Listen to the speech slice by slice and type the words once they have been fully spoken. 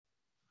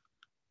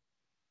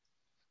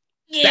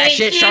That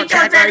shit, short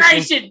track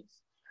racing.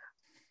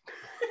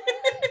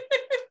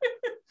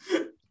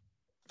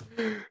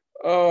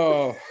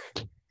 Oh,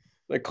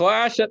 the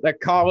clash at the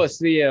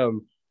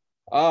Coliseum.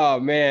 Oh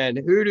man,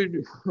 who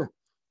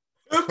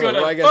could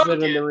have like I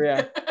said in the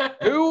react,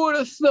 who would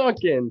have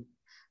thunken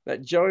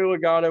that Joey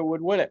Logano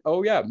would win it?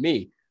 Oh yeah,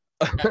 me.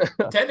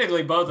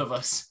 Technically, both of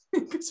us,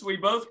 because we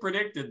both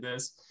predicted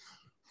this.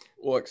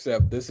 Well,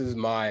 except this is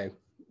my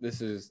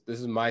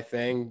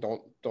thing.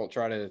 Don't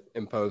try to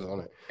impose on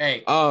it.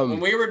 Hey,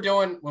 when we were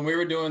doing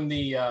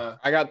the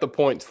I got the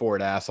points for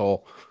it,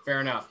 asshole.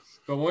 Fair enough.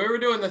 But when we were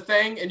doing the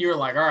thing and you were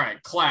like, all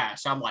right,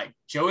 Clash, I'm like,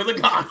 Joey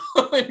Logano.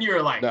 And you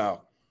were like,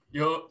 no.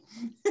 Yo.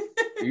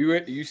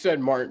 you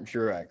said Martin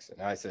Truex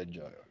and I said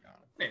Joey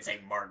Logano. I didn't say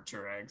Martin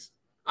Truex.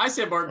 I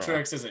said Martin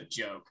Truex as a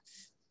joke.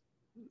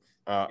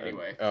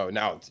 Anyway. Oh,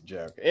 now it's a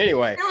joke.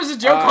 Anyway. It was a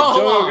joke all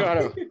along.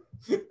 Logano,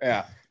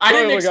 yeah. I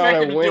didn't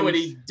expect him to do what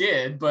he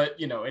did, but,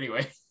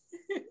 anyway.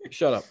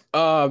 Shut up.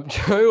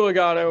 Joey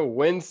Logano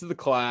wins the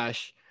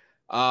Clash.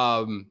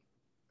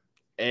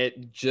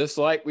 It just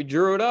like we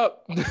drew it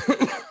up. We're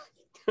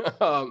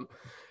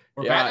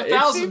back at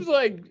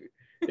 1,000.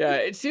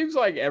 It seems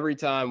like every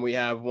time we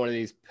have one of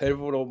these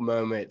pivotal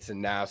moments in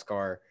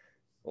NASCAR,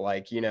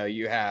 like,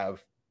 you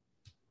have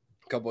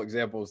a couple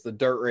examples, the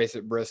dirt race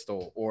at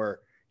Bristol,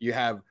 or you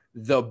have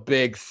the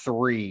big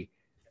three.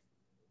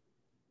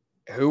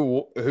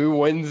 Who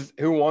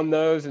won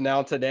those? And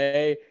now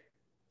today,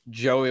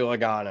 Joey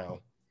Logano.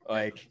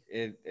 Like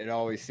it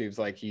always seems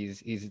like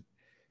he's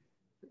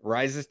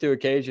rises to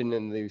occasion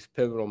in these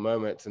pivotal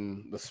moments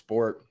in the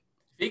sport.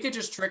 If he could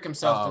just trick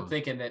himself to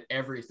thinking that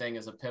everything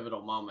is a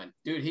pivotal moment,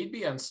 dude, he'd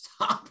be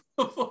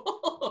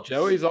unstoppable.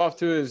 Joey's off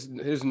to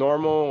his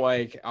normal,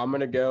 like, I'm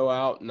going to go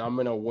out and I'm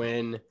going to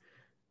win.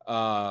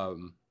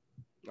 I'm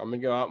going to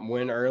go out and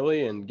win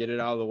early and get it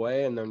out of the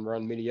way and then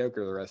run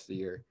mediocre the rest of the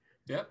year.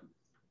 Yep.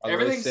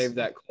 Everything's save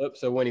that clip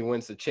so when he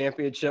wins the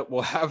championship,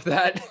 we'll have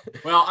that.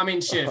 Well, I mean,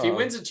 shit, if he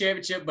wins the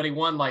championship, but he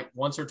won like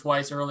once or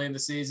twice early in the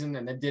season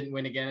and then didn't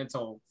win again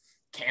until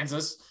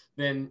Kansas,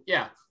 then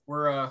yeah,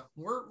 we're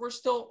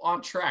still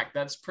on track.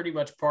 That's pretty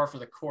much par for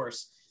the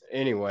course.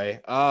 Anyway,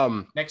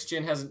 next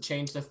gen hasn't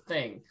changed a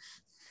thing.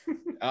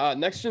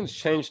 Next gen's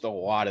changed a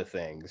lot of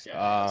things.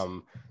 Yeah,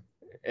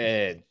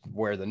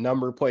 where the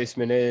number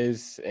placement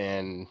is,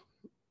 and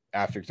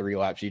after 3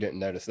 laps, you didn't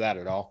notice that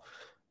at all.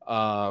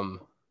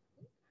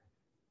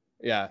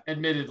 Yeah.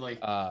 Admittedly,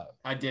 I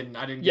didn't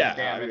give a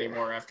damn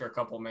anymore after a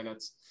couple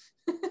minutes.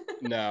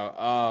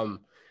 No.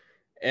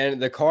 And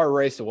the car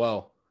raced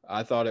well.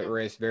 I thought it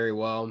raced very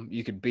well.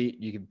 You could beat,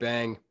 you could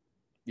bang.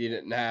 You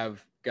didn't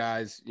have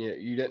guys,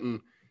 you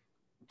didn't,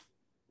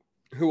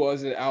 who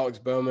was it? Alex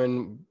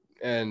Bowman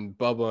and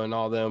Bubba and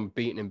all them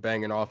beating and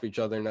banging off each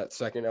other in that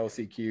second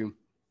LCQ.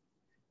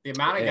 The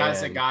amount of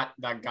guys that got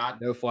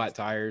no flat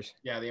tires.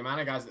 Yeah. The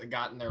amount of guys that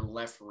got in their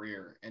left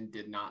rear and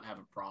did not have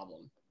a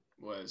problem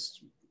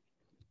was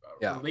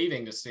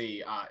relieving to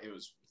see. It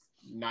was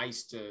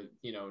nice to,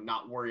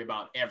 not worry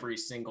about every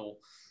single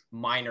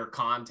minor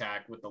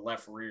contact with the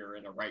left rear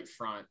and the right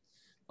front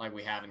like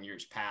we have in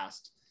years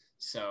past.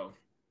 So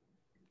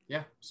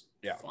yeah,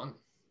 fun,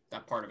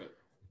 that part of it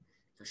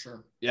for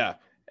sure. Yeah.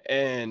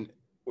 And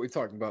we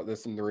talked about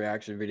this in the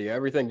reaction video.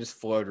 Everything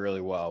just flowed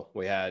really well.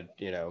 We had,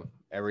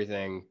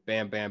 everything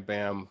bam, bam,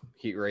 bam,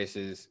 heat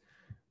races.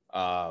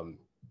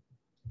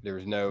 There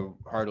was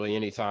hardly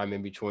any time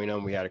in between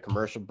them. We had a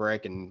commercial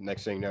break, and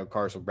next thing you know,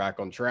 cars were back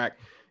on track,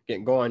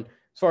 getting going.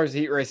 As far as the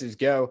heat races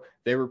go,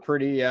 they were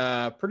pretty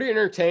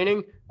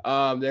entertaining.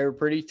 They were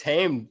pretty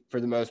tame for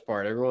the most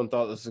part. Everyone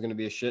thought this was going to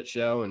be a shit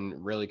show,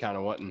 and really kind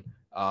of wasn't.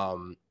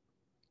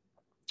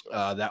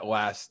 That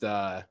last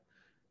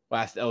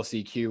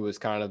LCQ was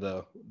kind of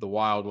the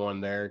wild one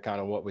there, kind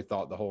of what we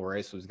thought the whole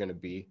race was going to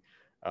be.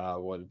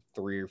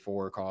 3 or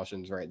 4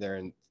 cautions right there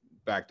and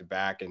back to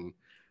back, and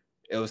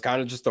it was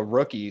kind of just the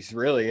rookies,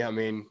 really. I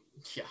mean,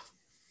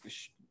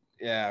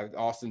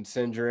 Austin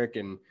Cindric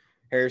and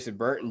Harrison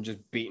Burton just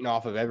beating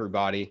off of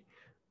everybody.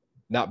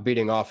 Not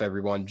beating off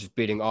everyone, just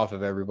beating off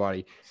of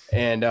everybody.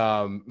 And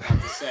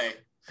say,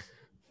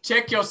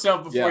 check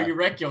yourself before you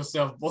wreck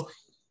yourself, boy.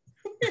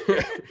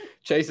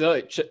 Chase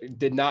Elliott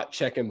did not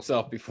check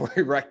himself before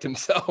he wrecked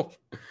himself.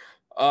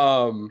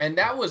 And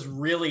that was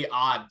really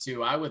odd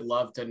too. I would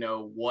love to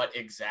know what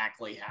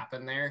exactly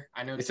happened there.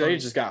 I know he said he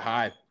just got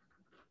high.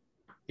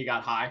 He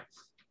got high?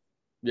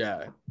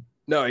 Yeah.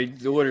 No, he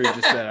literally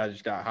just said, I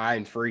just got high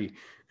and free.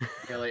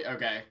 Really?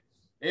 Okay.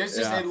 It was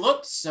just, it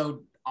looked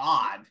so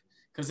odd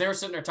because they were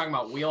sitting there talking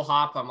about wheel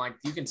hop. I'm like,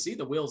 you can see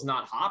the wheel's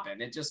not hopping.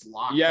 It just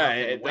locked up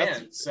and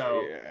went.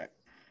 So,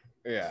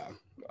 yeah.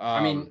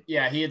 I mean, he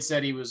had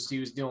said he was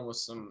dealing with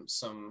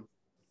some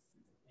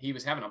he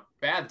was having a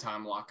bad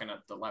time locking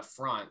up the left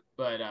front.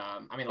 But, I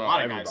mean, a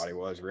lot of guys. Everybody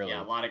was, really.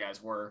 Yeah, a lot of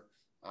guys were.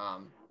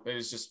 But it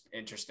was just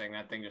interesting.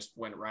 That thing just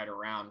went right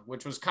around,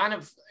 which was kind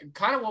of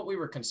what we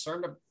were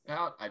concerned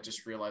about. I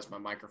just realized my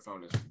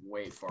microphone is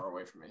way far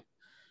away from me.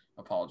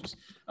 Apologies.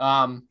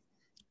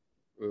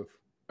 Oof.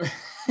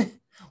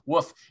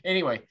 Woof.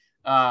 Anyway,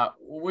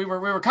 We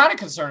were kind of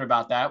concerned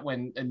about that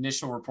when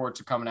initial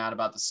reports are coming out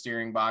about the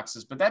steering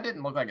boxes, but that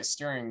didn't look like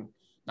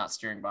not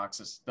steering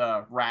boxes,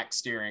 the rack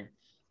steering.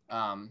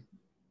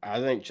 I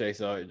think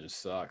Chase Elliott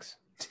just sucks.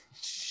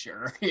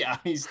 Sure. Yeah,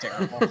 he's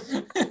terrible.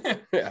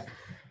 Yeah.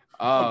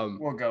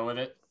 We'll go with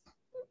it.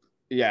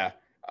 Yeah.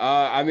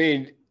 I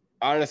mean,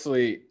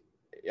 honestly,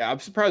 yeah, I'm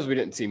surprised we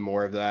didn't see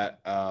more of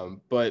that.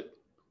 But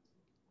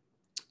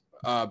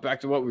back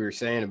to what we were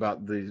saying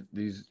about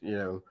these,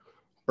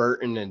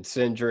 Burton and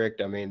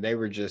Cindric. I mean, they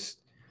were just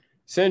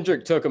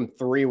Cindric took him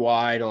 3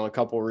 wide on a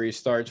couple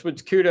restarts,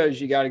 which kudos,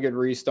 you got a good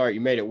restart.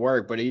 You made it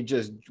work, but he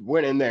just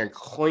went in there and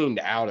cleaned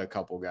out a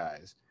couple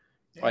guys.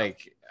 Yeah.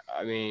 Like,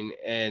 I mean,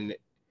 and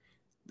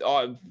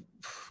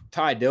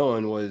Ty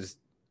Dillon was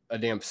a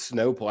damn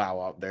snowplow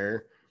out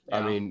there. Yeah.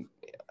 I mean,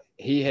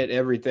 he hit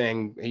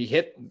everything.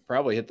 He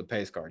probably hit the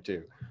pace car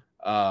too.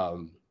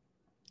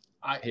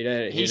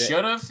 He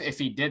should have. If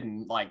he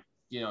didn't,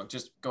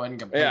 just go ahead and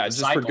complete the just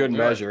cycle, for good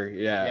measure.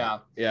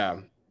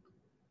 Yeah.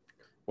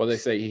 Well, they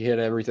say he hit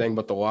everything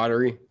but the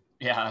lottery.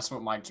 Yeah, that's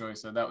what Mike Joy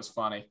said. That was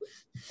funny.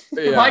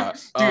 Yeah,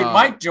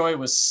 Mike Joy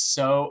was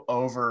so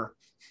over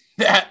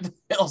that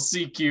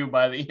LCQ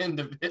by the end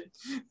of it.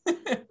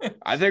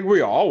 I think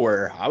we all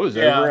were. I was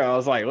over it. I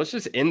was like, let's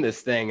just end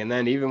this thing. And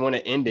then even when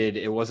it ended,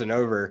 it wasn't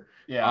over.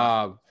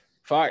 Yeah.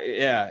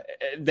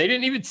 They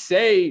didn't even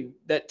say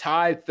that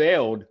Ty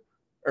failed.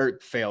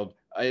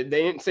 They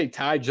didn't say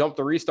Ty jumped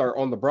the restart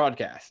on the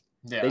broadcast.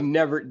 Yeah.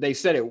 They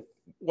said it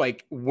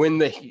like when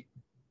the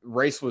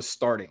race was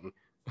starting.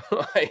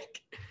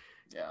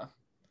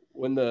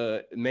 When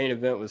the main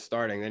event was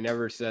starting, they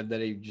never said that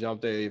he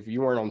jumped it. If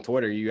you weren't on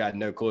Twitter, you had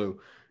no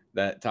clue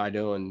that Ty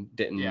Dillon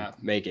didn't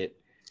make it.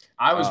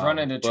 I was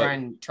running to try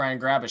and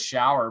grab a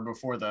shower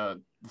before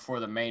the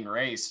main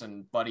race,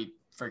 and Buddy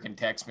freaking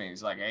texts me.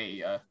 He's like,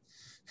 "Hey,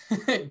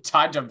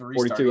 Ty jumped the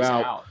restart. 42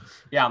 out."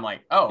 Yeah, I'm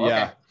like, "Oh,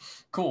 okay,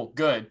 cool,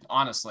 good."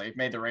 Honestly, it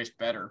made the race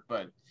better,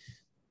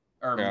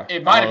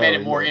 it might have made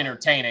it more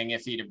entertaining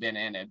if he'd have been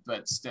in it,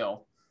 but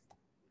still.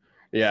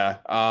 Yeah.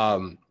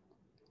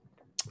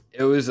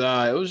 It was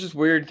just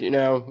weird.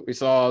 We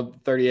saw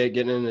 38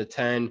 getting into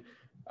 10,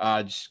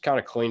 just kind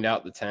of cleaned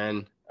out the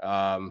 10,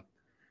 kind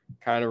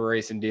of a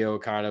racing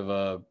deal,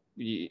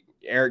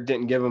 Eric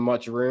didn't give him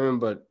much room,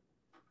 but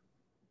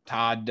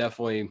Todd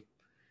definitely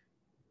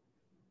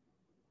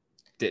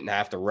didn't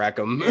have to wreck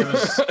him.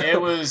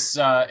 It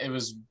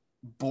was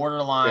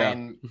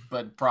borderline,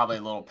 but probably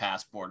a little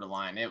past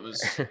borderline. It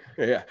was,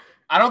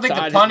 I don't think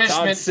the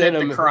punishment fit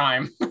the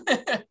crime.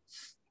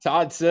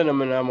 Todd sent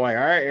him, and I'm like,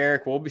 all right,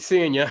 Eric, we'll be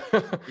seeing you.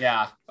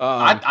 Yeah.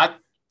 I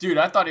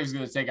thought he was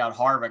going to take out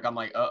Harvick. I'm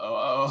like,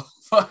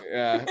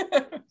 Yeah.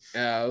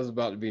 It was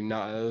about to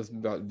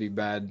be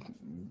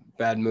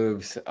bad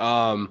moves.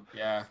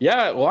 Yeah,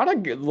 a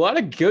lot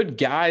of good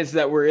guys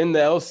that were in the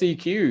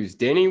LCQs.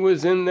 Denny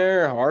was in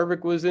there,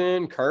 Harvick was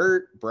in,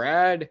 Kurt,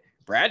 Brad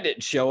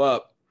didn't show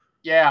up.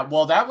 Yeah,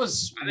 well, that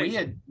was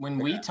when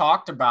we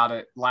talked about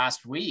it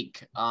last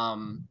week.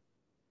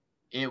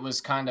 It was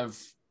kind of,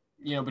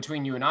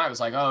 between you and I, it was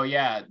like, oh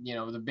yeah,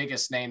 the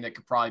biggest name that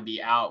could probably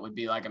be out would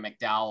be like a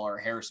McDowell or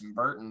Harrison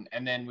Burton.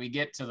 And then we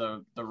get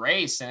to the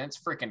race, and it's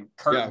freaking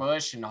Kurt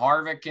Busch and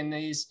Harvick and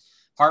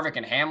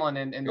Hamlin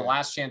in the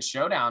last chance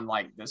showdown.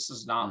 Like, this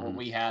is not what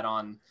we had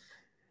on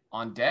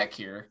deck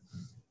here.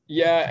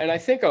 Yeah. And I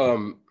think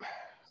some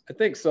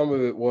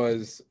of it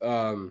was,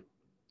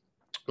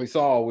 we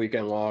saw all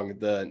weekend long,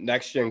 the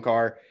next gen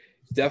car,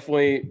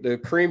 definitely the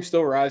cream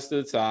still rise to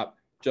the top.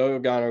 Joe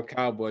Logano,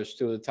 Kyle Busch,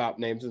 two of the top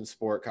names in the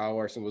sport. Kyle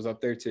Larson was up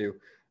there too.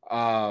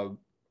 Are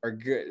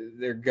good.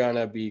 They're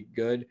gonna be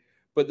good,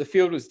 but the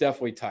field was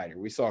definitely tighter.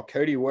 We saw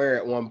Cody Ware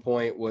at one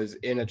point was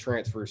in a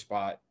transfer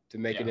spot to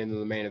make it into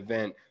the main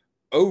event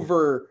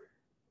over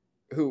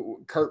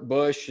Kurt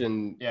Busch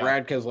and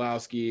Brad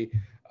Keselowski,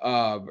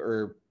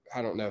 or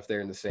I don't know if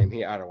they're in the same.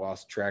 I'd have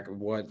lost track of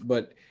what,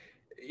 but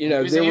he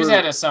was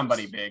ahead of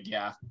somebody big.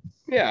 Yeah.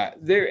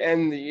 There,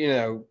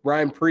 and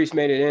Ryan Preece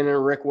made it in a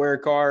Rick Ware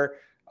car.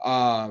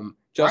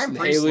 Justin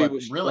Haley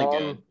was really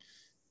good.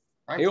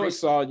 He was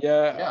solid,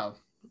 yeah.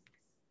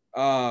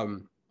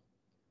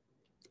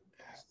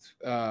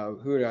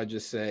 Who did I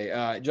just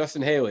say?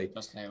 Justin Haley.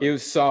 He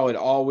was solid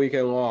all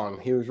weekend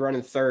long. He was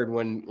running third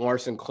when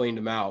Larson cleaned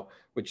him out,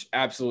 which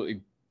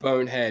absolutely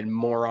bonehead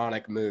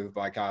moronic move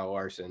by Kyle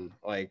Larson.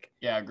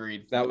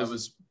 Agreed. That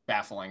was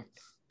baffling.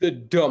 The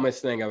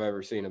dumbest thing I've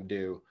ever seen him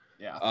do.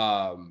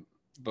 Yeah.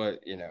 But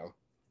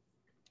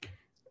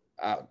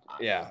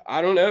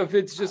I don't know if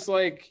it's just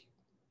I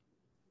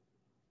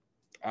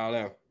don't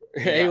know.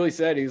 Haley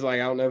said, he's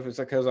like, I don't know if it's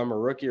because I'm a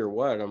rookie or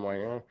what. I'm like,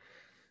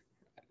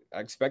 I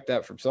expect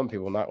that from some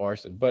people, not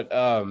Larson. But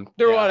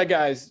there are a lot of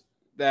guys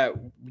that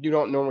you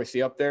don't normally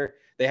see up there.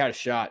 They had a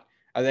shot.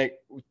 I think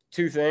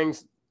two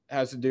things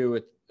has to do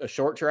with a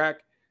short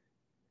track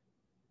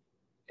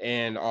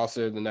and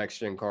also the next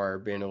gen car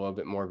being a little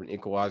bit more of an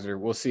equalizer.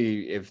 We'll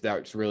see if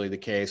that's really the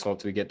case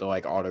once we get to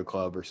Auto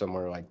Club or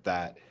somewhere like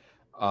that.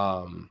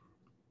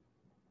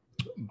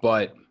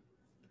 But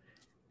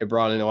it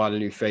brought in a lot of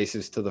new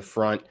faces to the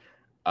front.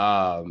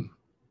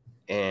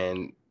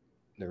 And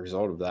the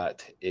result of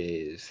that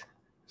is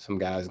some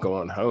guys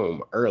going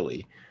home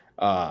early.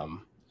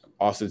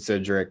 Austin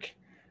Cedric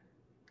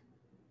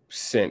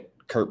sent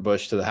Kurt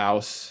Busch to the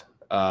house.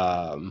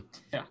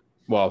 Yeah.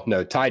 Well,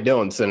 no, Ty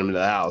Dillon sent him to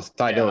the house.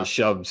 Ty Dillon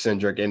shoved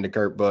Cedric into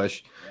Kurt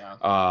Busch.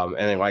 Yeah. And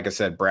then, like I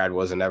said, Brad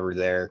wasn't ever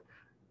there.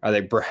 I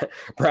think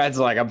Brad's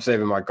like, I'm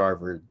saving my car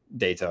for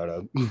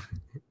Daytona.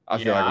 I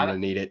feel like I'm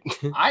going to need it.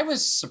 I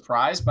was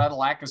surprised by the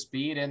lack of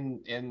speed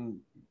in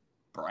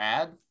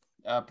Brad,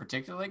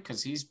 particularly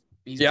because he's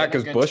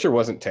because Buescher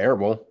wasn't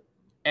terrible.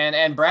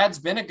 And Brad's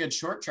been a good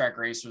short track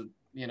racer,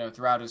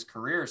 throughout his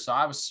career. So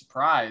I was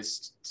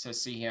surprised to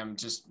see him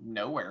just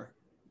nowhere.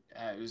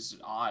 It was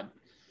odd.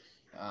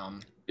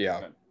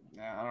 Yeah. But,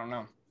 I don't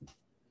know.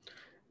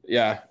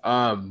 Yeah.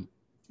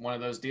 One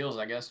of those deals,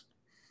 I guess.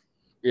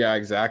 Yeah,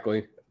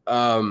 exactly.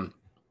 I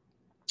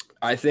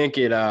think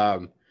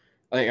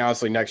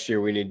honestly next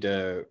year we need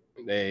to,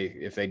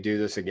 if they do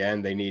this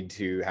again, they need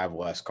to have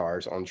less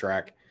cars on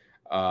track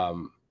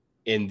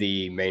in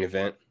the main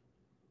event.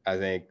 I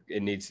think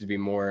it needs to be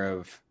more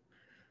of,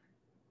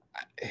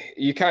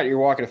 you're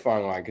walking a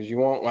fine line because you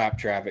want lap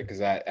traffic because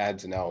that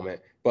adds an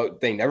element, but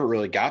they never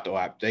really got the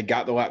lap. They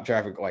got the lap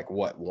traffic like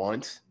what,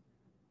 once,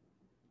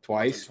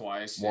 once,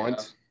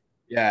 once.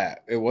 Yeah,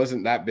 it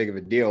wasn't that big of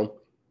a deal.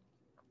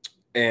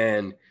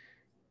 And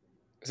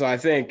so I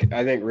think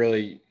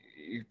really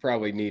you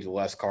probably need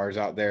less cars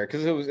out there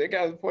because it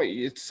got to the point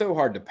it's so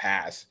hard to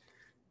pass.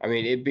 I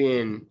mean,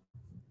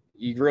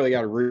 you really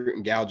got to root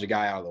and gouge a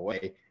guy out of the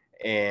way,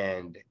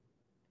 and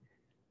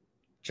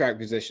track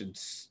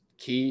position's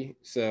key.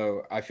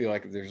 So I feel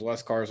like if there's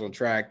less cars on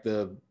track,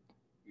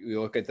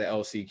 you look at the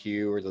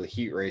LCQ or the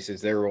heat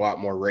races, they were a lot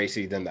more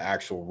racy than the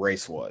actual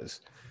race was,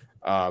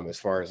 as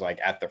far as like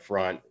at the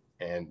front,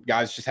 and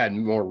guys just had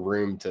more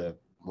room to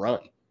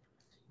run,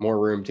 more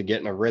room to get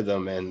in a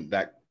rhythm, and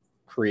that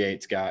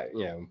creates but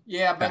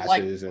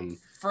like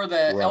for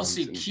the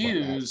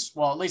LCQs,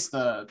 well, at least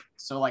the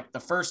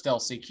first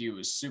LCQ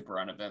was super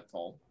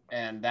uneventful,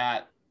 and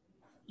that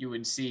you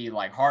would see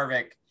like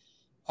Harvick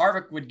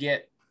would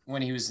get,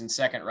 when he was in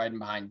second riding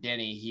behind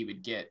Denny, he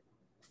would get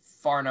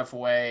far enough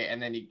away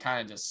and then he'd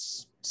kind of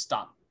just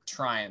stop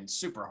trying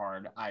super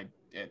hard.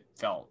 It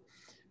felt,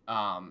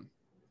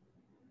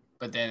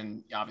 but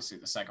then obviously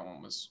the second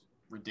one was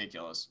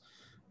ridiculous,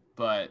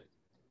 but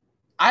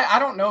I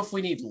don't know if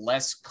we need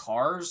less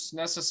cars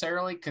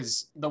necessarily,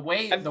 because the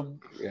way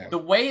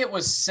it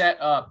was set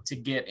up to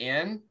get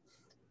in,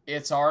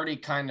 it's already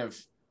kind of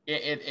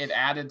it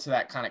added to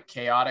that kind of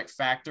chaotic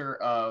factor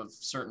of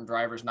certain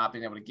drivers not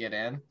being able to get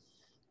in,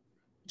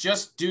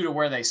 just due to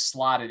where they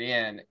slotted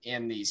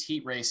in these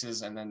heat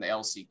races and then the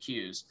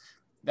LCQs.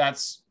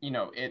 That's,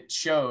 it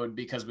showed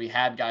because we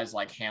had guys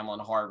like Hamlin,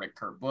 Harvick,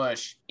 Kurt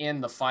Busch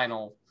in the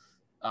final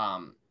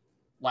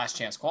last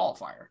chance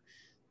qualifier.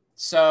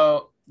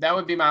 So that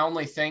would be my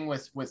only thing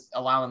with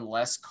allowing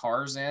less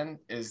cars in,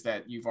 is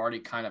that you've already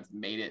kind of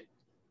made it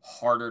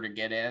harder to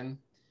get in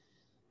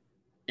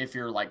if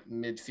you're like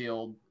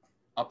midfield,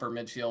 upper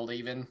midfield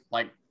even,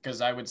 like, because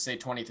I would say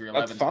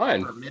 2311. That's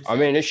fine. I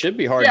mean, it should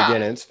be hard to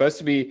get in. It's supposed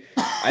to be,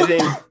 I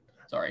think.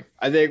 Sorry.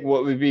 I think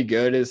what would be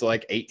good is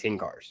like 18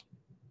 cars.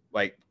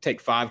 Like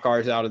take 5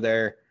 cars out of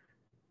there,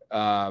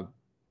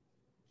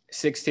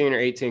 16 or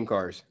 18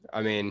 cars.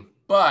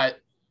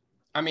 But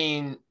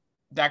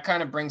that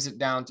kind of brings it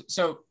down to,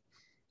 so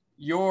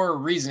your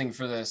reasoning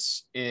for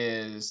this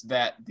is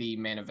that the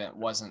main event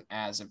wasn't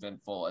as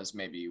eventful as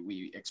maybe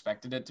we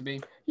expected it to be.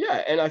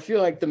 Yeah, and I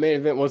feel like the main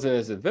event wasn't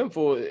as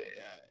eventful.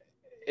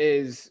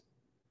 Is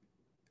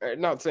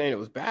not saying it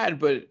was bad,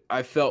 but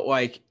I felt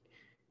like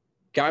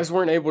guys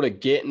weren't able to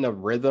get in the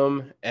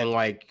rhythm, and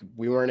like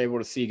we weren't able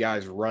to see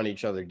guys run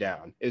each other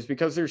down. It's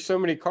because there's so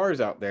many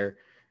cars out there.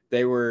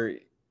 They were,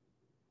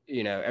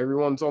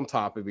 everyone's on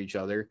top of each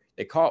other.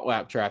 They caught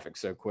lap traffic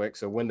so quick.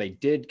 So when they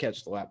did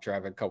catch the lap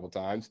traffic a couple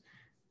times,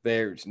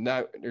 there's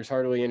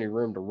hardly any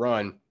room to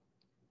run.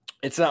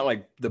 It's not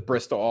like the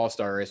Bristol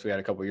All-Star race we had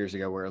a couple years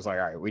ago where it was like,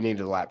 all right, we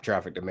needed lap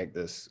traffic to make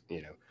this,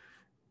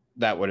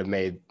 that would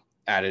have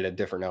added a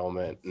different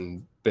element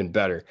and been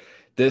better.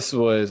 This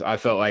was, I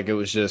felt like it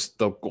was just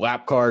the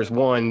lap cars.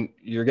 One,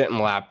 you're getting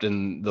lapped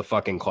in the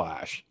fucking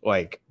clash.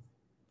 Like,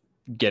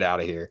 get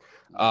out of here.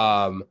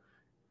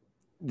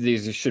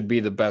 These should be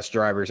the best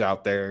drivers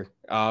out there,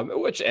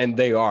 and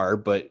they are,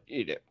 but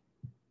you're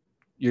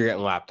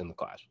getting lapped in the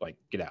clash. Like,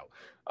 get out.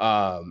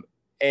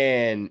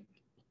 And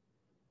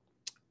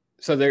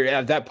so they're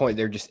at that point,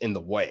 they're just in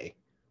the way,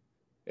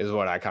 is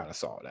what I kind of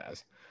saw it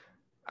as.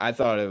 I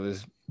thought it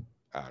was,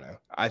 I don't know.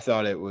 I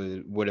thought it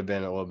would have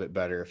been a little bit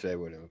better if they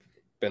would have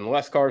been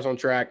less cars on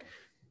track,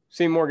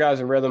 seen more guys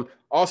in rhythm.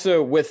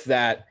 Also, with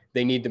that,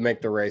 they need to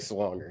make the race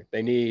longer.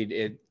 They need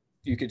it.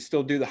 You could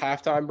still do the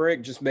halftime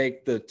break. Just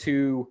make the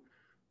two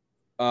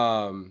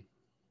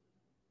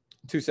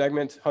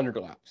segments 100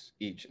 laps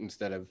each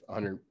instead of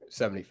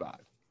 175.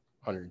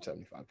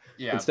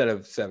 Yeah. Instead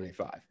of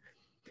 75.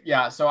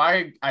 Yeah, so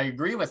I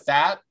agree with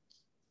that.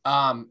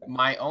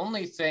 My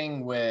only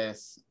thing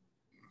with,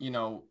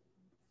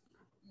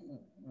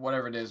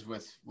 whatever it is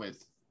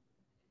with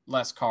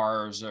less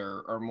cars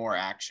or more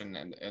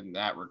action in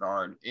that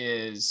regard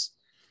is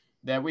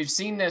that we've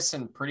seen this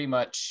in pretty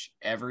much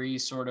every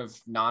sort of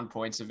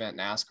non-points event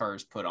NASCAR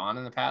has put on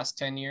in the past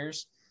 10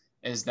 years,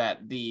 is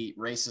that the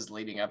races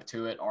leading up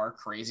to it are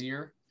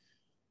crazier.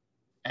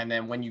 And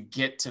then when you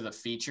get to the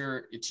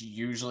feature, it's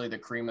usually the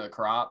cream of the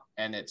crop,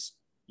 and it's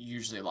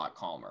usually a lot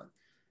calmer.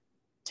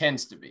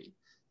 Tends to be.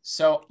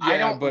 So yeah, I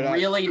don't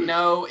really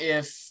know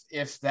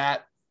if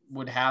that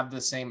would have the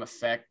same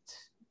effect,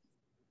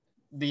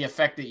 the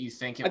effect that you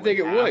think it would. I think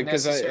it would,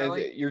 because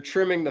you're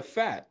trimming the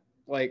fat.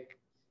 Like,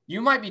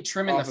 you might be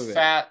trimming the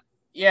fat.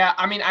 Yeah,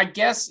 I mean, I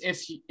guess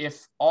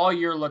if all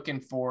you're looking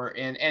for,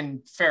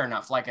 and fair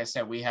enough, like I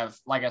said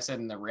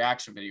in the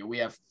reaction video, we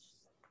have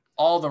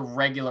all the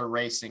regular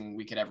racing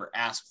we could ever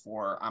ask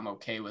for. I'm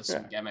okay with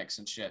some gimmicks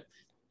and shit.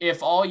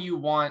 If all you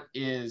want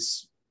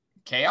is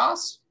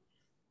chaos,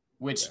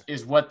 which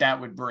is what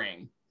that would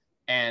bring,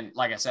 and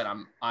like I said,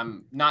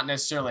 I'm not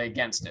necessarily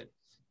against it.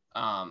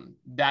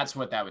 That's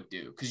what that would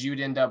do, because you'd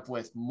end up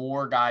with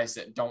more guys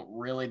that don't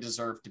really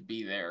deserve to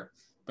be there.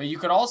 But you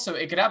could also,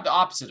 it could have the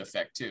opposite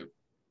effect too.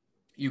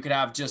 You could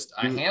have just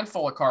a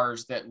handful of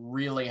cars that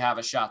really have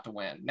a shot to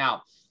win.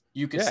 Now,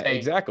 you could say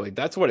exactly,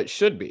 that's what it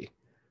should be.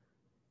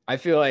 I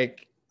feel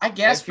like, I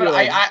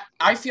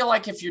feel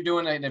like if you're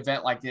doing an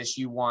event like this,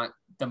 you want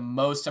the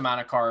most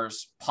amount of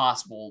cars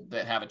possible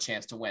that have a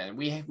chance to win.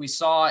 We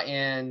saw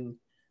in.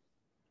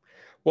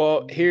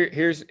 Well,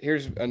 here's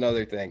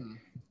another thing.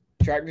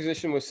 Track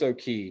position was so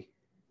key.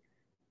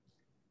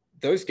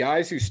 Those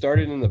guys who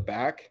started in the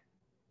back,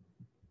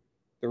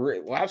 the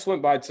laps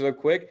went by so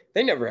quick,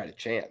 they never had a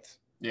chance.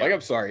 Yeah. Like,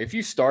 I'm sorry, if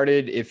you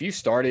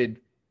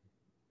started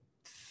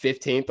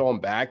 15th on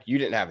back, you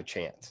didn't have a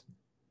chance.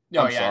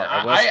 No, I'm sorry.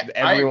 Unless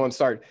everyone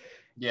started.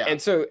 Yeah.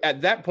 And so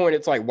at that point,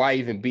 it's like, why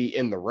even be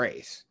in the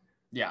race?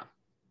 Yeah.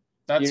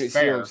 That's fair.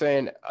 See what I'm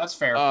saying? That's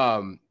fair.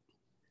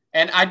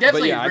 And I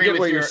definitely agree with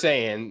what you're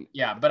saying.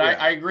 Yeah, but yeah.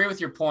 I agree with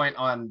your point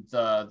on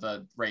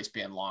the race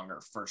being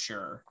longer for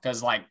sure. Because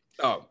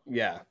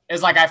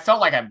it's like I felt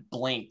like I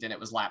blinked and it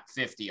was lap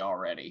 50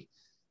 already.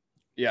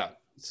 Yeah.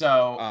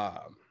 So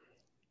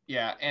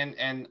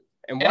and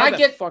why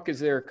the fuck is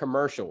there a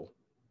commercial?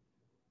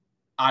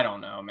 I don't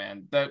know,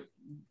 man.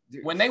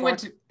 When they went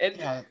to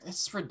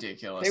it's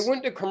ridiculous. They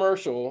went to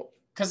commercial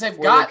because they've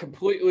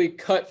completely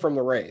cut from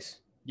the race.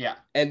 Yeah,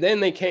 and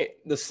then they came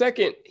the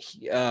second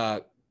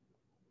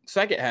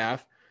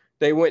half.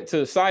 They went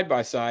to side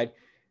by side.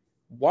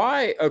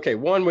 Why? Okay,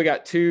 one, we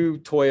got two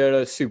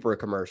Toyota Supra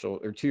commercial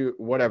or two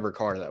whatever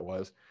car that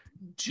was.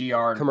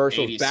 GR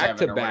commercials back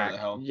to back.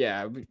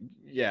 Yeah,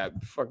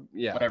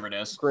 whatever it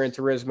is. Gran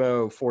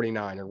Turismo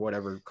 49 or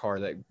whatever car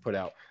they put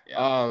out.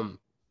 Yeah.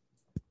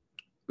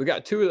 We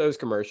got two of those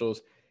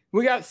commercials.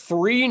 We got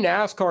 3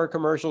 NASCAR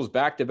commercials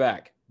back to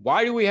back.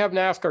 Why do we have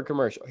NASCAR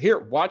commercial? Here,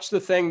 watch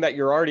the thing that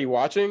you're already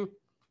watching.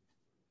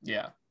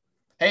 Yeah.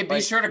 Hey, be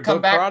sure to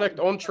come back. Product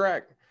on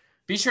track.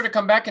 Be sure to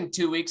come back in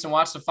 2 weeks and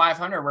watch the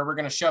 500, where we're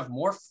going to shove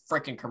more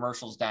freaking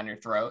commercials down your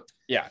throat.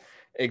 Yeah,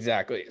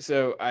 exactly.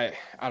 So I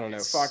don't know.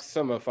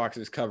 Some of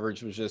Fox's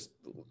coverage was just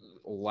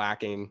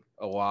lacking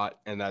a lot,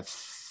 and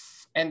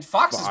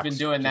Fox has been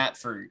doing that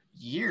for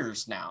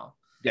years now.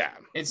 Yeah,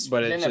 it's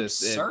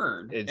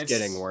absurd. It's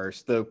getting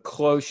worse. The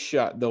close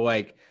shot,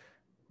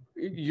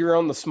 you're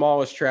on the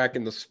smallest track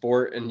in the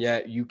sport, and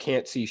yet you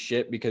can't see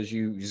shit because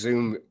you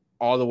zoom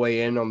all the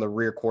way in on the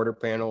rear quarter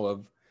panel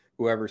of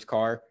whoever's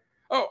car.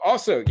 Oh,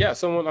 also, I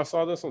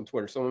saw this on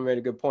Twitter. Someone made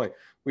a good point.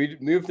 We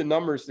moved the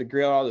numbers to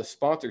get out of the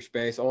sponsor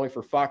space, only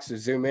for Fox to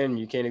zoom in.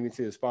 You can't even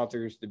see the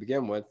sponsors to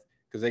begin with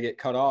because they get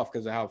cut off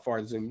because of how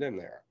far zoomed in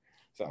they are.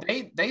 So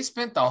they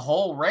spent the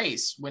whole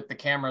race with the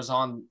cameras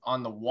on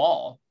the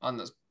wall, on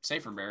the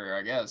safer barrier,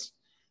 I guess.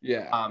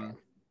 Yeah.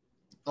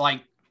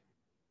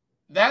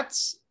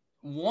 That's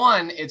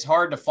one, it's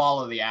hard to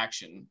follow the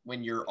action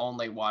when you're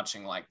only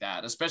watching like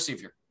that, especially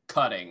if you're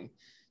cutting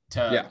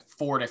to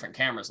 4 different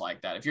cameras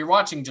like that. If you're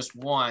watching just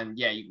one,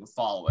 you can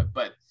follow it.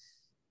 But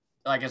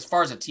like, as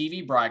far as a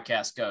TV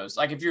broadcast goes,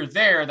 like if you're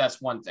there,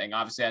 that's one thing.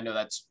 Obviously, I know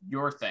that's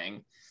your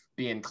thing,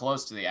 being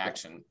close to the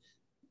action.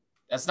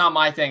 That's not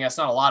my thing. That's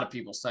not a lot of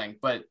people's thing,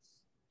 but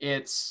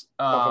it's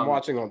if I'm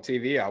watching on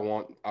TV, I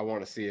want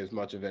to see as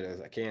much of it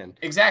as I can.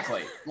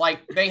 Exactly.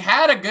 Like, they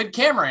had a good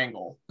camera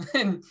angle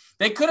and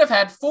they could have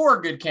had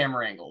 4 good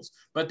camera angles,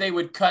 but they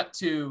would cut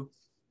to,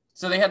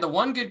 so they had the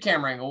one good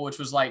camera angle, which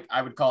was like,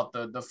 I would call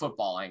it the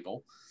football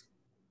angle.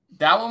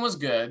 That one was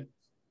good.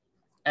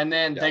 And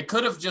then they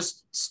could have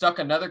just stuck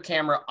another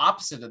camera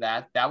opposite of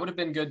that. That would have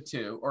been good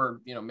too.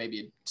 Or,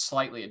 maybe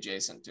slightly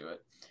adjacent to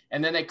it.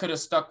 And then they could have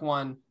stuck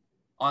one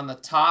on the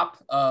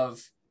top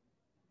of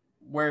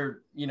where,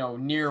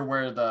 near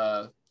where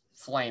the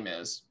flame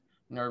is,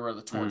 near where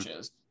the torch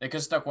is. They could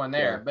have stuck one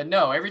there. Yeah. But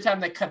no, every time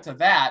they cut to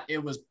that,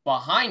 it was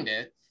behind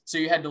it. So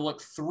you had to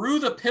look through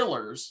the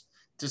pillars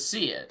to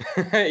see it.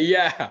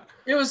 Yeah.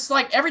 It was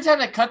like every time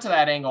they cut to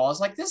that angle, I was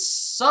like, this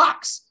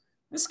sucks.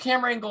 This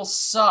camera angle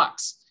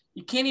sucks.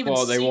 You can't even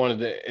Well, they wanted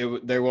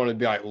to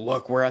be like,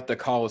 look, we're at the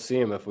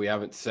Coliseum if we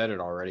haven't said it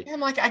already.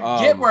 I'm like,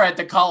 I get we're at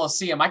the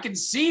Coliseum. I can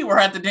see we're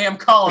at the damn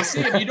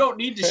Coliseum. You don't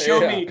need to show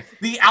me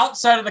the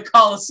outside of the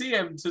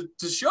Coliseum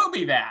to show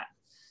me that.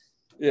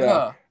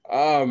 Yeah.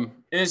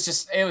 It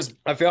was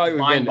I feel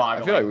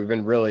like we've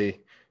been really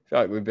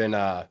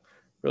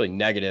really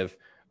negative.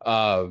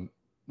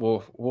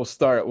 We'll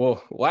start.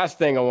 Well, last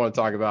thing I want to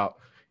talk about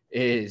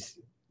is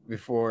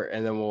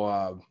and then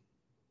we'll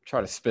try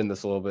to spin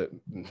this a little bit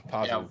in a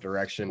positive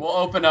direction. We'll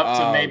open up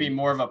to maybe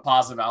more of a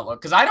positive outlook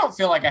because I don't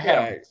feel like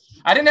I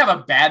didn't have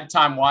a bad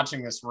time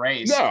watching this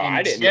race. No,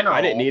 I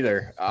didn't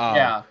either.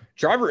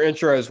 Driver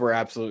intros were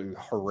absolutely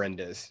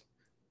horrendous.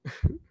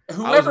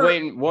 I was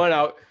waiting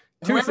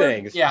two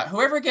things. Yeah,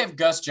 whoever gave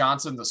Gus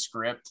Johnson the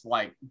script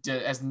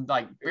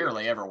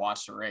barely ever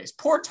watched the race.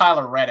 Poor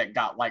Tyler Reddick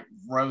got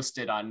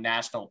roasted on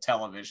national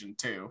television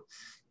too.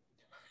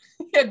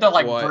 He had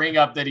to bring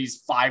up that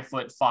he's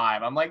 5'5".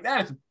 I'm like,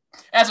 that is,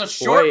 as a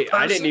short person,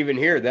 I didn't even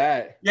hear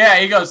that. Yeah,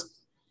 he goes,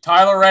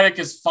 Tyler Reddick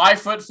is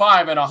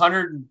 5'5" and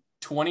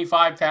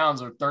 125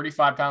 pounds or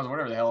 35 pounds,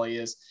 whatever the hell he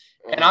is.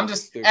 And I'm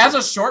just, as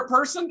a short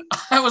person,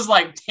 I was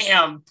like,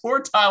 damn,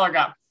 poor Tyler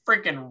got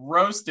freaking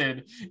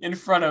roasted in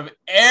front of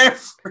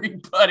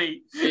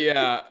everybody.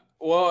 Yeah.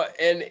 Well,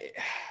 and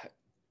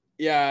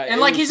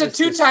he's a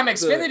two-time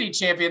Xfinity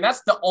champion.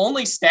 That's the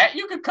only stat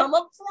you could come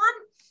up for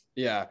him.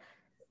 Yeah.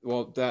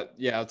 Well,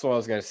 that's what I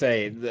was going to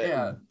say.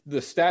 The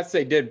stats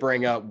they did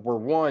bring up were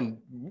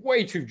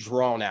way too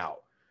drawn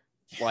out,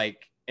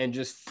 and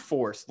just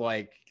forced.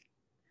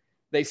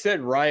 They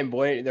said Ryan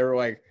Blaney, they were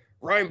like,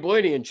 Ryan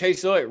Blaney and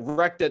Chase Elliott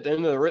wrecked at the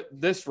end of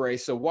this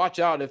race. So watch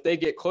out. If they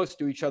get close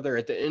to each other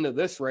at the end of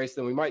this race,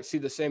 then we might see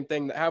the same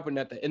thing that happened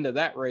at the end of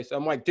that race.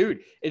 I'm like,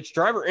 dude, it's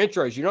driver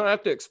intros. You don't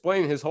have to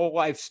explain his whole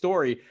life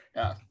story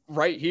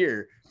right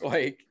here.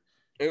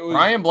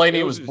 Ryan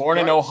Blaney was born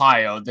in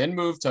Ohio, then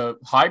moved to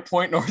High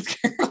Point, North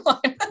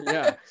Carolina.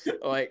 Yeah.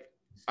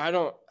 I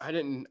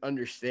didn't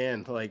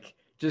understand.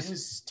 Just this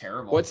is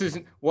terrible. What's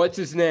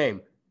his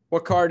name?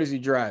 What car does he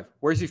drive?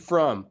 Where's he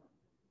from?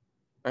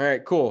 All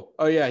right, cool.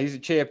 Oh, yeah, he's a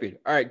champion.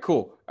 All right,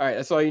 cool. All right,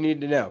 that's all you need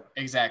to know.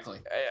 Exactly.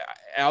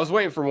 I was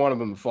waiting for one of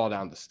them to fall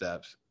down the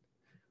steps.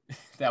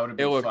 That would have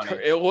been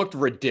funny. It looked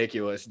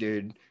ridiculous,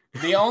 dude.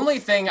 The only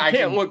thing I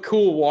can't look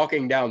cool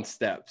walking down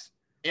steps.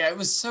 Yeah, it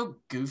was so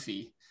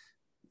goofy.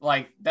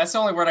 That's the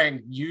only word I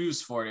can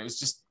use for it. It was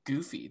just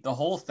goofy. The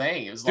whole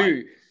thing. It was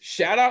dude,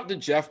 shout out to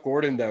Jeff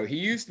Gordon, though. He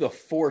used the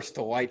Force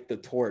to light the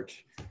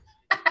torch.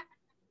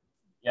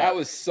 That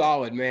was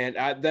solid, man.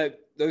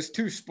 Those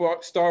two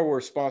Star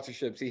Wars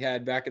sponsorships he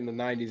had back in the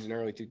 90s and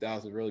early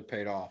 2000s really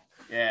paid off.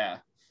 Yeah.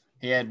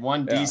 He had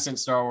one decent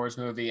Star Wars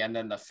movie and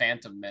then the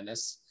Phantom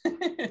Menace.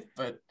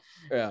 But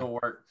it'll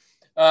work.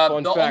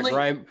 Fun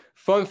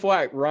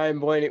fact, Ryan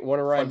Blaney, one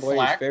of Ryan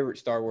Blaney's favorite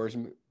Star Wars.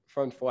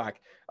 Fun fact.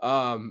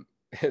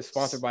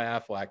 Sponsored by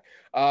Affleck.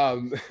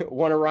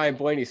 One of Ryan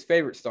Blaney's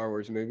favorite Star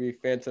Wars movie,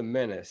 Phantom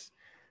Menace.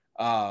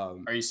 Are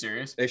you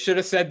serious? They should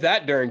have said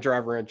that during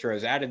driver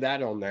intros. Added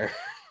that on there.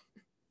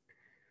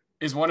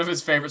 Is one of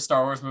his favorite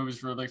Star Wars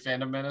movies really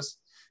Phantom Menace?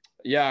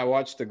 Yeah, I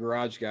watched The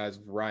Garage Guys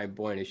with Ryan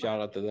Blaney.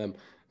 Shout out to them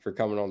for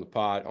coming on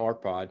our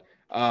pod.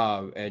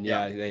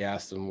 They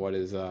asked him what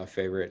his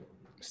favorite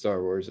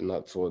Star Wars, and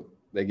that's what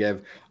they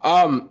gave.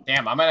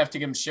 Damn, I might have to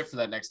give him shit for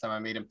that next time I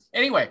meet him.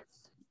 Anyway,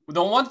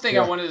 the one thing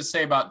I wanted to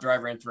say about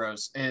driver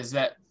intros is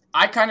that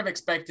I kind of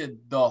expected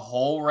the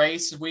whole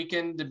race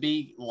weekend to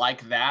be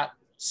like that,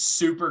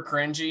 super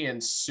cringy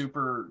and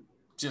super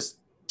just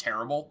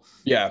terrible.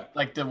 Yeah.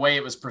 The way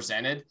it was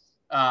presented.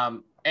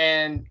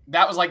 And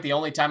that was the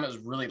only time it was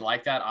really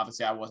like that.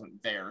 Obviously I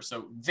wasn't there.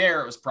 So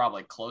it was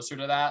probably closer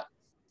to that,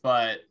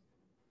 but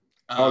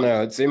I don't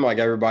know. It seemed like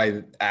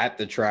everybody at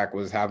the track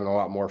was having a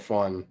lot more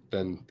fun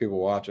than people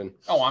watching.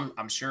 Oh,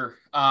 I'm sure.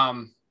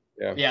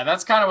 Yeah,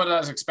 that's kind of what I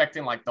was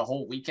expecting the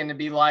whole weekend to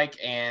be like.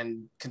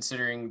 And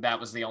considering that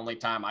was the only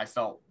time I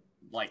felt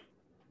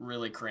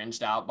really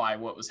cringed out by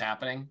what was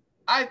happening,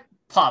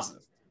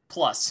 positive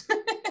plus.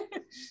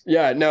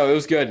 Yeah, no, it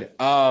was good.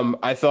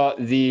 I thought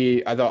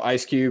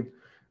Ice Cube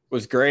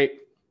was great.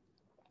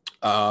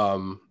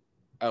 Like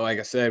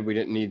I said, we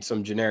didn't need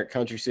some generic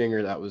country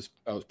singer. That was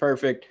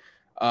perfect.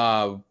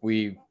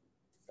 Pitbull,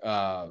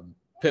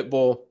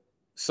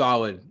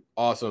 solid,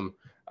 awesome.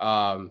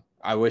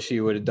 I wish he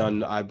would have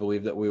done I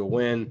Believe That We Will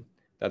Win.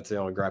 That's the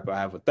only gripe I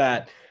have with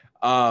that.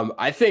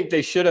 I think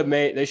they should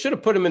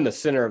have put him in the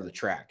center of the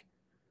track.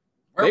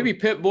 Maybe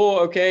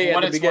Pitbull,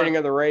 at the beginning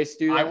of the race,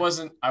 dude. I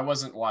wasn't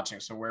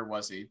watching. So where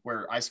was he?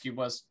 Where Ice Cube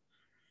was?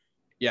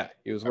 Yeah,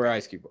 he was where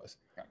Ice Cube was.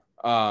 Okay.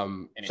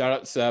 Shout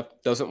out to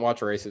Seth. Doesn't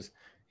watch races.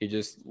 He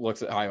just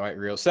looks at highlight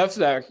reels. Seth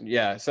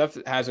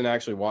hasn't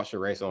actually watched a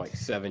race in like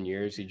 7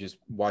 years. He just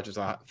watches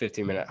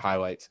 15-minute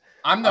highlights.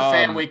 I'm the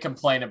fan we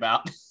complain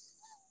about.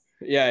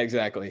 Yeah,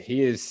 exactly.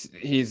 He's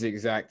the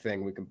exact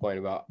thing we complain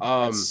about.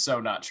 That's so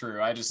not true.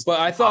 But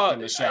I thought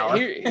in the shower.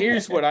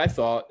 Here's what I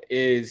thought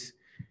is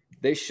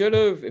they should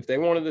have, if they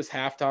wanted this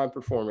halftime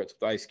performance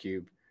with Ice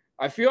Cube,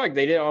 I feel like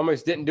they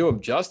almost didn't do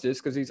him justice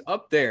because he's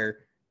up there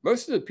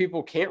most of the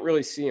people can't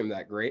really see them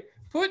that great.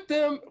 Put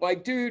them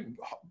like, dude,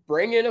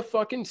 bring in a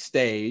fucking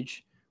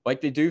stage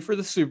like they do for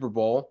the Super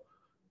Bowl,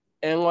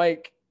 and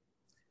like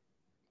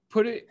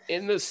put it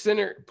in the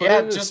center,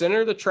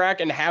 center of the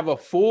track, and have a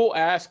full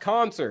ass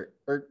concert,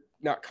 or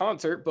not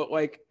concert, but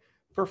like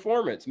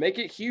performance. Make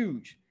it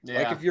huge. Yeah.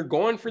 Like if you're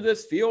going for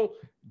this feel,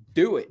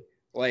 do it.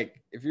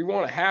 Like if you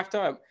want a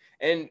halftime,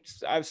 and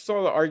I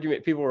saw the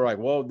argument, people were like,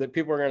 well, that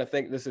people are going to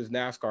think this is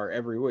NASCAR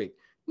every week.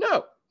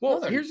 No.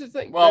 Well, here's the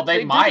thing. Well,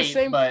 they might,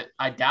 but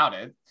I doubt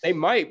it. They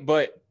might,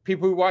 but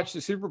people who watch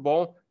the Super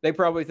Bowl, they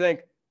probably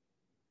think,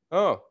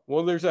 oh,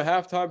 well, there's a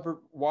halftime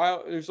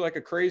there's like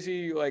a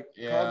crazy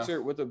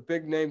concert with a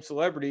big name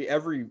celebrity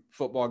every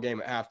football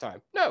game at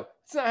halftime. No,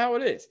 it's not how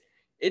it is.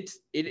 It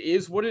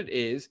is what it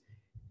is.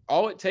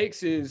 All it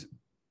takes is,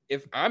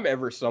 if I'm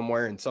ever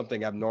somewhere and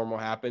something abnormal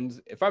happens,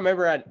 if I'm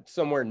ever at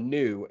somewhere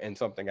new and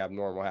something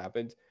abnormal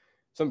happens,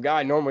 some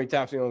guy normally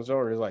taps me on the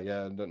shoulder and is like,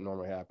 yeah, it doesn't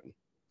normally happen.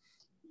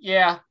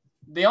 Yeah.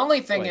 The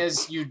only thing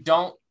is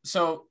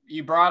so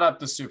you brought up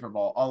the Super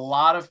Bowl. A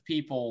lot of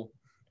people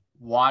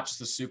watch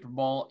the Super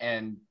Bowl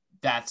and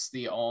that's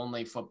the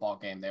only football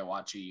game they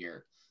watch a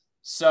year.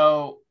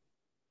 So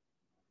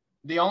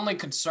the only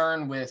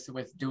concern with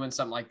doing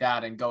something like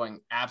that and going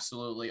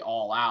absolutely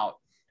all out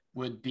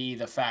would be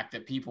the fact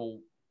that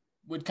people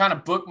would kind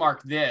of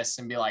bookmark this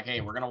and be like,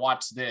 hey, we're going to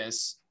watch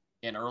this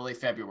in early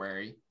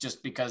February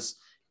just because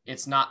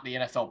it's not the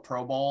NFL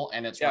Pro Bowl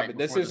and it's right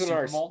before the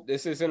Super Bowl.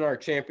 This isn't our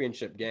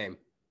championship game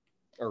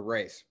or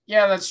race.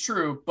 Yeah, that's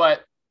true.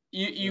 But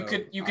you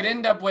could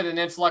end up with an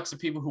influx of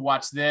people who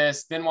watch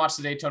this, then watch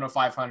the Daytona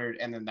 500,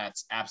 and then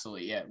that's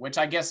absolutely it, which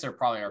I guess there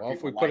probably are people. Well,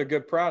 if we put a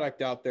good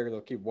product out there,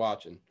 they'll keep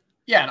watching.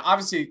 Yeah, and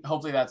obviously,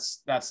 hopefully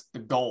that's the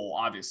goal,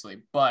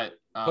 obviously. But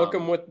hook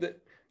them with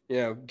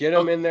get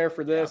them in there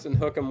for this and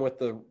hook them with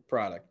the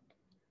product.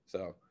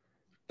 So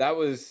that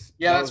was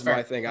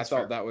my thing. I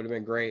thought that would have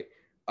been great.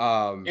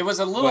 It was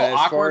a little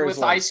awkward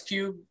with Ice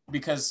Cube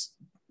because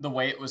the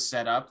way it was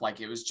set up, like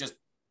it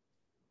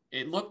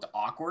looked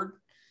awkward.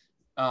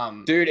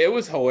 Dude, it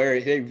was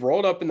hilarious. He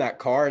rolled up in that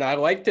car, and I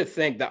like to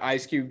think that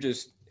Ice Cube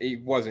he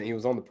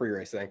was on the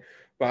pre-race thing,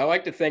 but I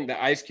like to think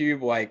that Ice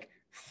Cube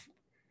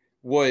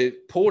was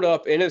pulled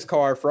up in his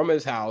car from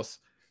his house,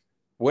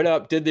 went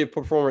up, did the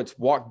performance,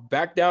 walked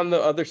back down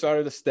the other side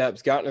of the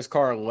steps, got in his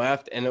car and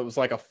left, and it was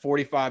like a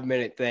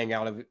 45-minute thing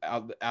out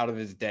of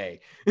his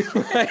day.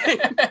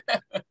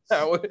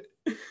 that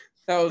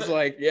was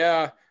like,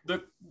 yeah.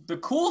 The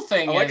cool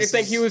thing I like to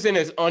think he was in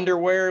his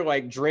underwear,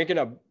 like drinking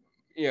a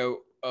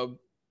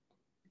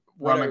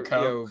rum and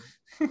coke,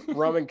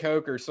 rum and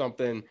coke or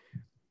something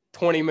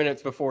 20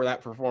 minutes before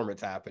that performance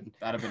happened.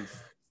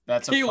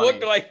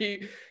 Looked like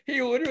he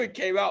literally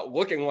came out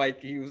looking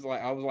like he was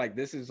like, I was like,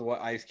 this is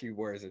what Ice Cube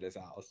wears at his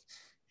house.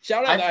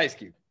 Shout out to Ice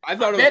Cube. I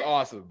thought it was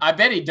awesome. I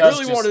bet he does.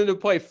 Really wanted to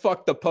play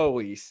Fuck the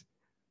Police.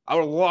 I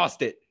would have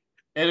lost it.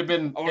 It'd have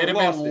been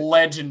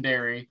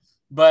legendary.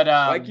 But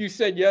like you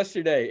said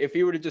yesterday, if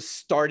he would have just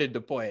started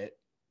to play it.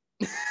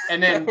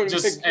 And then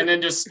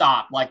just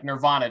stop like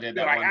Nirvana did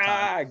that one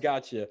time. I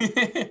gotcha.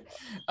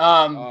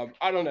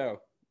 I don't know.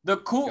 The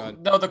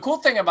cool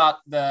thing about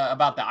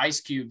the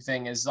Ice Cube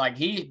thing is like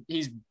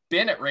he's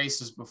been at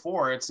races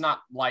before. It's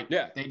not like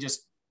they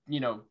just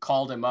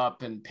called him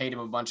up and paid him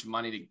a bunch of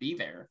money to be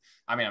there.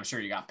 I mean, I'm sure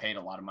he got paid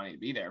a lot of money to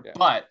be there,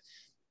 but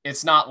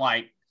it's not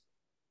like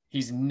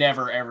he's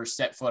never ever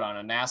set foot on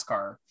a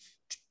NASCAR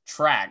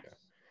track.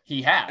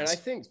 He has, and I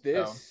think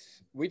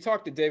we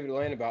talked to David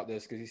Lane about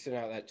this because he sent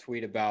out that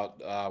tweet about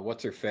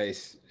what's her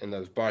face and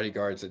those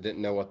bodyguards that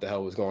didn't know what the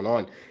hell was going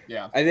on.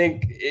 Yeah, I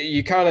think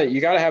you got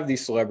to have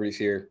these celebrities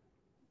here,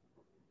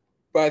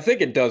 but I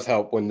think it does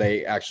help when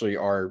they actually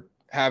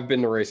have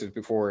been to races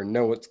before and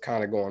know what's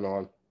kind of going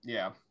on.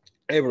 Yeah,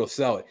 able to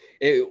sell it.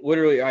 It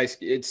literally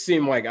it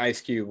seemed like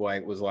Ice Cube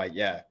was like,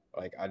 yeah,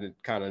 like I did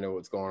kind of know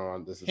what's going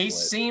on. He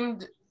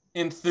seemed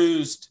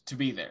enthused to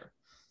be there.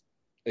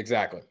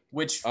 Exactly,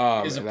 which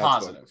is a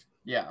positive.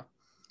 Yeah.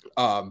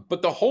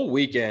 But the whole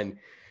weekend,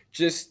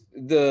 just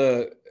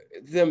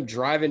them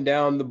driving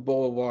down the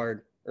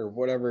boulevard or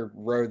whatever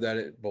road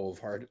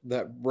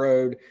that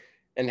road,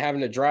 and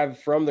having to drive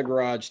from the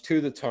garage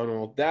to the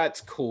tunnel, that's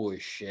cool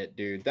as shit,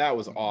 dude. That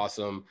was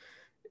awesome.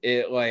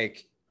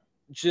 It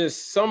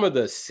just some of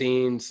the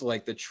scenes,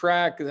 like the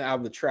track, how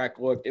the track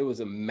looked, it was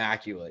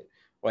immaculate.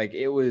 Like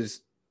it was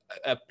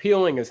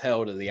appealing as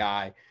hell to the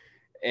eye.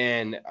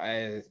 And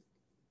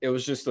it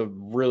was just a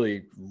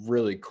really,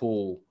 really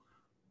cool.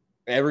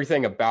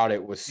 Everything about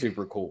it was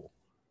super cool.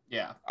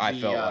 Yeah. I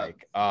felt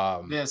like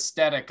the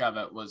aesthetic of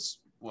it was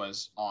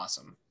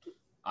awesome.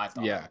 I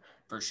thought. Yeah.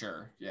 For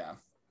sure. Yeah.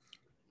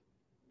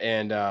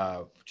 And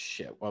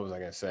shit, what was I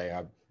gonna say?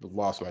 I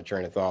lost my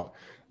train of thought.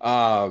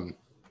 I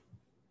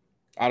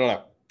don't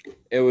know.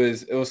 It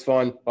was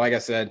fun. Like I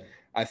said,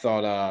 I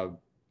thought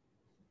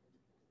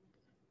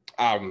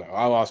I don't know.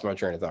 I lost my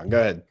train of thought.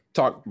 Go ahead.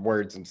 Talk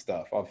words and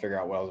stuff. I'll figure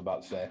out what I was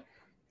about to say.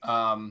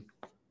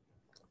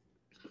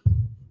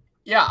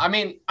 Yeah, I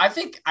mean, I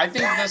think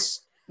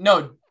this.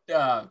 No,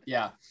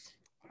 yeah.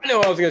 I know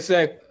what I was gonna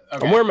say.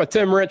 I'm wearing my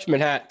Tim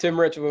Richmond hat. Tim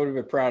Richmond would have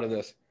been proud of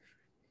this.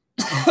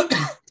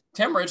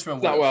 Tim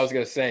Richmond. That's not what I was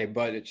gonna say,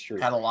 but it's true.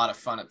 Had a lot of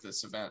fun at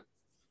this event.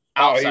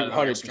 Outside of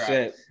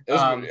 100%.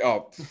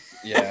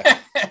 Yeah.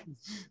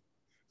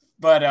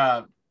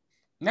 But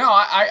no,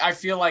 I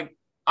feel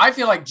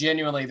like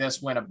genuinely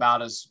this went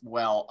about as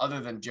well, other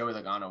than Joey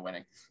Logano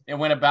winning. It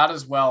went about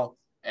as well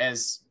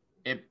as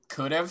it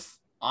could have,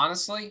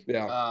 honestly.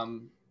 Yeah.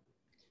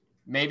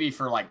 Maybe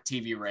for like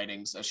TV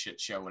ratings, a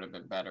shit show would have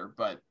been better.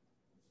 But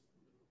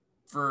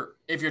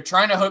if you're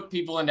trying to hook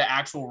people into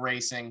actual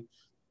racing,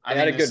 I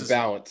had a good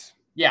balance.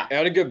 Yeah. It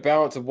had a good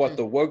balance of what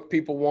the woke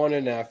people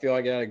wanted, and I feel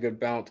like it had a good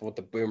balance of what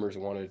the boomers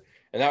wanted.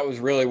 And that was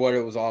really what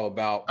it was all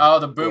about. Oh,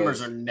 the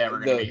boomers are never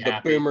going to be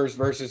happy. The boomers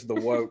versus the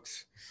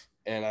wokes.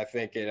 And I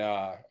think it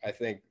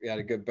had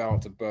a good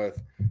balance of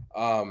both.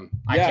 I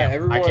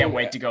can't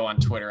wait to go on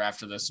Twitter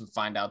after this and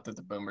find out that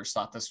the boomers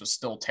thought this was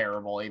still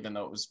terrible, even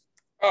though it was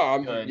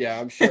good.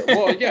 I'm sure.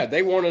 Well, yeah,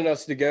 they wanted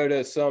us to go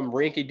to some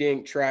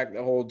rinky-dink track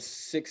that holds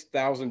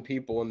 6,000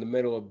 people in the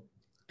middle of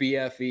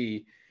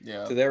BFE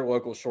to their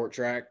local short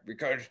track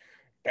because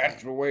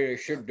that's the way they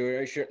should do it.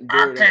 They shouldn't do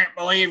it. I can't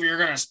believe you're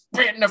going to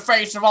spit in the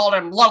face of all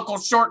them local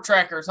short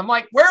trackers. I'm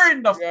like, where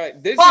in the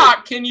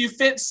fuck can you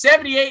fit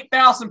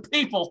 78,000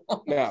 people?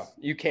 No,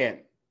 you can't.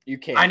 You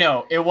can't. I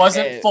know. It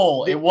wasn't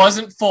full. It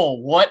wasn't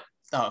full. What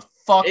the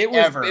fuck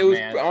ever,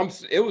 man.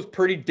 It was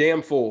pretty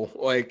damn full.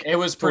 Like, it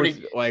was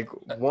pretty.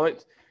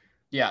 Once.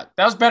 Yeah,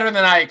 that was better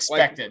than I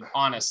expected,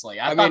 honestly.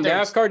 I mean,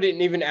 NASCAR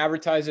didn't even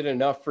advertise it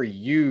enough for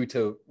you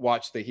to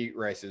watch the heat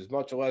races,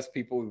 much less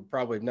people who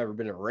probably have never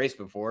been to a race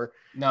before.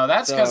 No,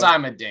 that's because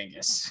I'm a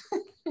dingus.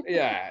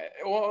 Yeah,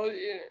 well,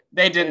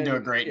 they didn't do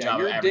a great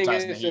job of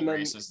advertising the heat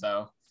races,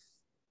 though.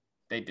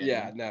 They did.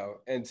 Yeah, no,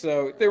 and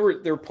so there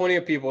were plenty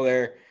of people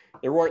there.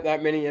 There weren't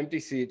that many empty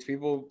seats.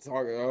 People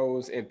talk, oh, it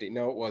was empty.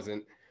 No, it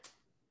wasn't.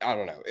 I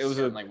don't know. It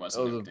wasn't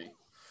empty.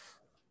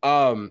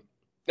 Now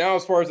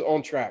as far as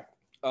on track.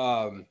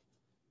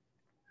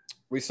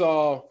 We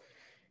saw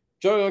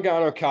Joey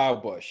Logano, Kyle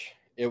Busch.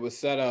 It was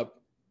set up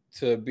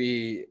to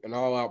be an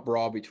all-out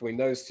brawl between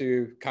those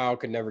two. Kyle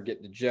could never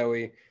get to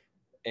Joey,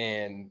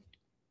 and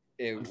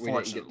we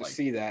didn't get to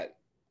see that.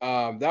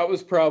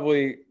 That's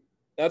probably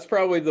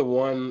the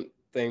one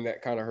thing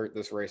that kind of hurt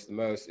this race the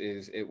most.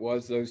 Is it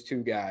was those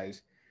two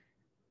guys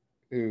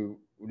who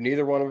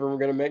neither one of them were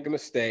going to make a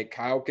mistake.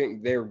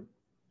 They're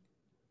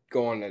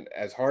going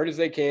as hard as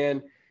they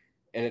can.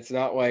 And it's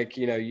not like,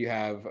 you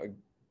have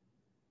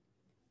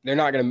they're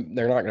not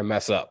gonna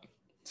mess up.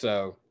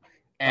 So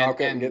Kyle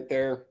couldn't get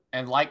there.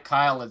 And like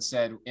Kyle had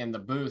said in the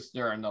booth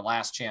during the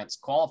last chance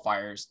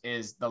qualifiers,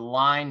 is the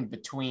line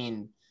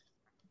between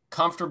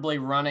comfortably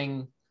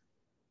running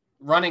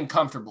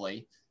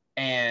comfortably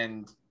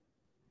and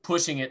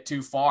pushing it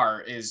too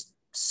far is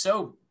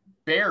so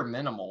bare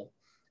minimal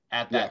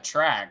at that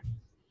track.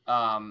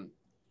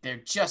 They're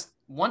just,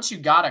 once you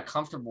got a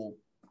comfortable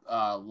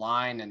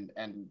line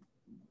and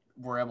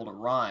were able to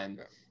run,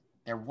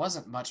 there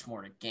wasn't much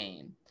more to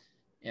gain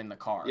in the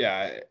car.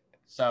 Yeah.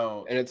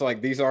 So, and it's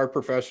like, these are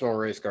professional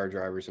race car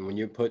drivers, and when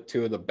you put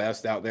two of the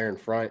best out there in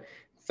front,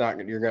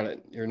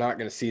 you're not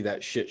gonna see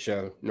that shit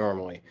show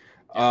normally.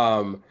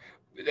 Yeah.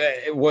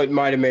 What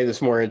might have made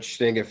this more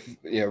interesting if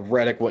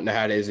Reddick wouldn't have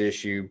had his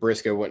issue,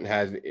 Briscoe wouldn't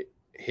have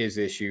his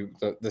issue,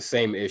 the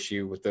same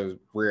issue with the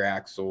rear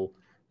axle,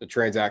 the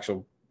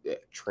transaxle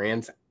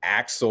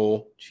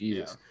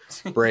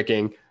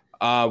braking.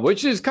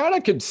 Which is kind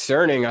of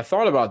concerning. I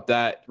thought about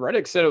that.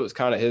 Reddick said it was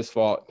kind of his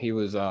fault. He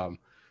was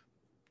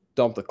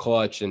dumped the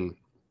clutch and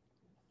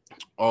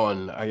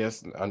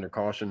under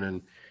caution,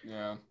 and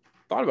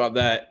thought about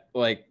that.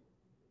 Like,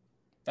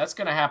 that's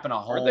going to happen a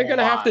whole lot. Are they going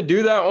to have to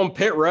do that on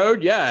pit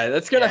road? Yeah,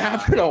 that's going to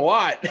happen a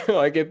lot.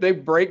 Like, if they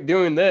break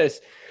doing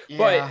this. Yeah.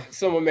 But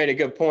someone made a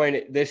good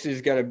point. This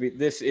is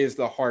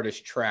the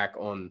hardest track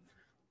on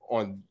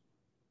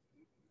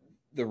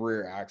the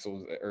rear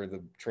axles or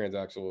the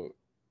transaxle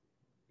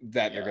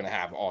that they're going to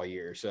have all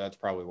year. So that's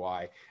probably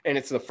why. And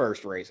it's the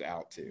first race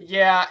out too.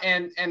 Yeah.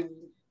 And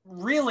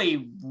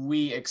really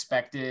we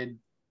expected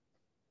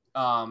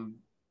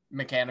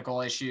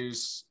mechanical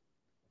issues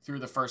through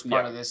the first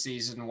part of this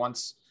season.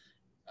 Once,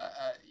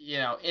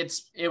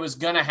 it was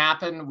going to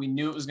happen. We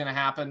knew it was going to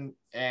happen.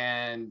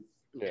 And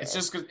it's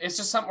just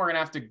something we're going to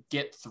have to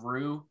get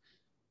through.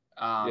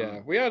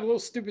 We had a little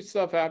stupid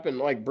stuff happen.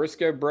 Like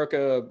Briscoe broke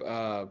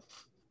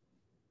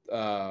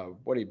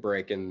what did he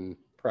break in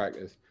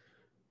practice?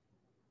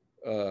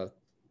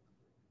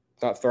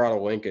 Not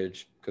throttle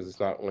linkage, because it's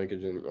not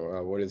linkage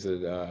anymore. What is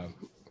it? I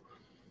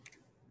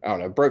don't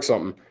know. Broke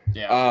something.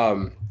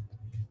 Yeah.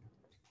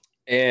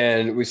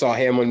 And we saw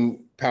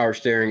Hamlin power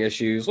steering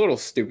issues, little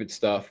stupid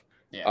stuff.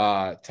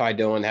 Yeah. Ty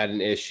Dillon had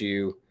an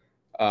issue.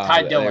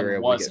 Ty Dillon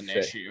was an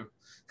issue.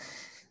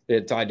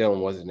 Ty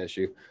Dillon was an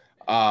issue.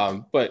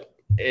 But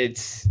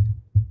it's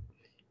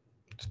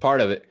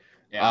part of it.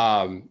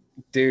 Yeah.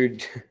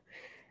 Dude.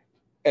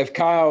 If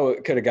Kyle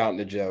could have gotten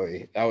to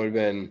Joey, that would have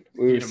been,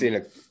 we would have seen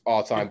an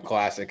all-time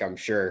classic, I'm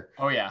sure.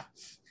 Oh, yeah.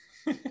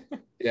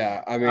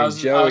 Yeah, I mean, I was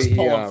Joey,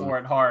 pulling for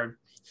it hard.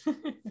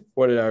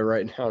 What did I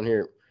write down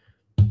here?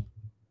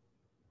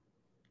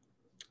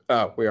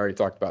 Oh, we already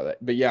talked about that.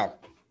 But yeah.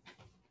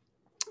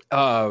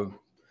 I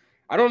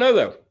don't know,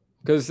 though,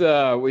 because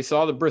we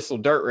saw the Bristol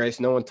dirt race.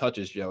 No one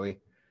touches Joey.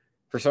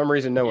 For some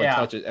reason, no one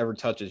ever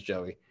touches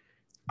Joey.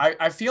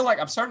 I feel like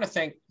I'm starting to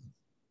think.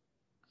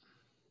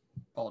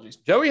 Apologies.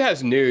 Joey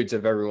has nudes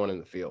of everyone in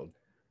the field.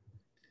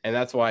 And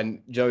that's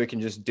why Joey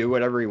can just do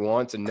whatever he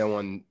wants and no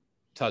one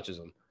touches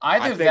him.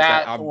 Either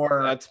that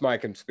or that's my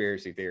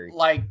conspiracy theory.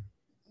 Like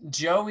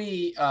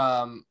Joey,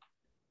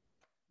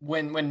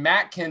 when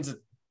Matt Kenseth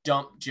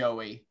dumped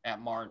Joey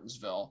at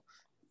Martinsville,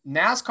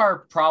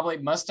 NASCAR probably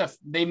must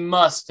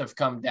have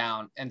come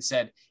down and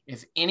said,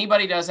 if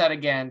anybody does that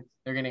again,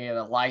 they're going to get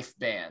a life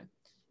ban.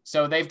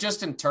 So they've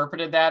just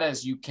interpreted that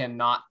as you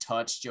cannot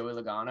touch Joey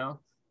Logano.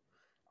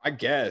 I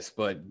guess,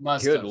 but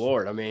good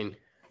Lord. I mean,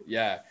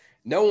 yeah,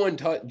 no one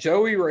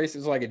Joey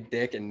races like a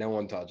dick and no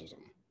one touches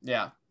him.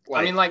 Yeah.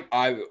 Like,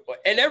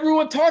 and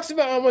everyone talks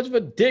about how much of a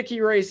dick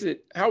he races.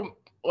 And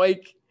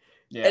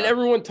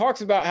everyone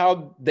talks about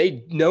how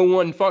no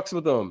one fucks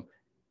with him.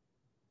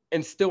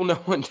 And still no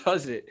one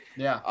does it.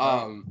 Yeah.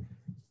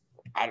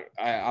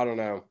 I don't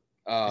know.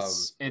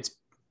 It's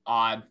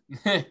odd.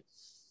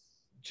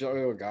 Joey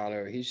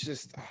Logano, he's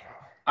just.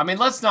 I mean,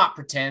 let's not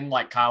pretend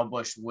like Kyle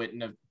Busch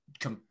wouldn't have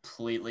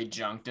completely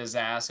junked his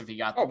ass if he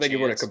got. I don't think he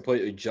would have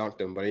completely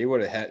junked him, but he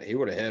would have hit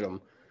him.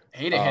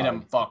 He'd have hit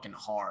him fucking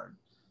hard.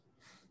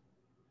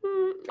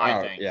 I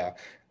think. Yeah.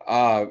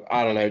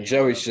 I don't know.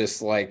 Joey's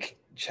just like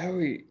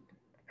Joey.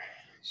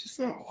 He's just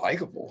not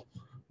likable.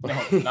 No,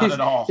 not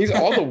at all. He's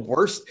all the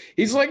worst.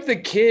 He's like the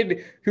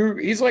kid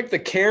he's like the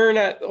Karen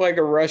at like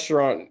a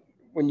restaurant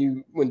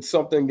when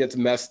something gets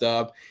messed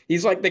up.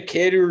 He's like the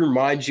kid who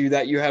reminds you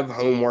that you have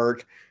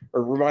homework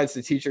or reminds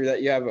the teacher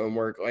that you have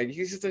homework. Like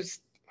he's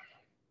just,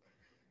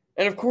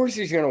 and of course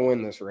he's going to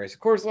win this race. Of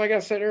course, like I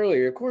said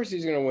earlier, of course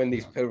he's going to win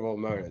these pivotal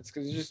moments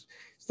because it's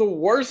the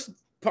worst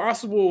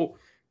possible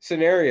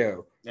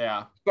scenario.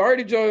 Yeah. Sorry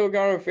to Joey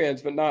Logano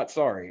fans, but not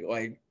sorry.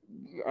 Like,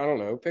 I don't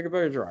know, pick a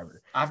better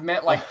driver. I've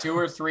met like 2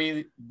 or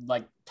 3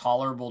 like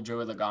tolerable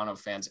Joey Logano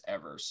fans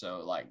ever. So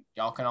like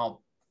y'all can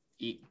all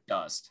eat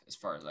dust as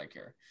far as I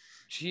care.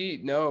 Gee,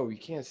 no, you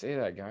can't say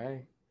that,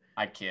 guy.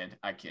 I kid.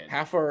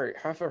 Half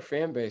our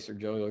fan base are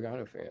Joey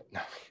Logano fans.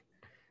 No.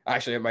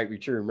 Actually, it might be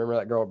true. Remember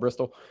that girl at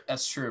Bristol?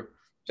 That's true.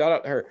 Shout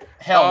out to her.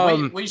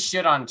 Hell, we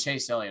shit on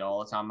Chase Elliott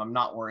all the time. I'm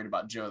not worried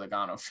about Joey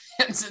Logano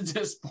fans at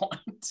this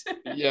point.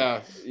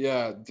 yeah,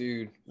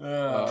 dude.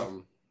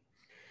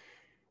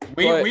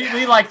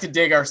 We like to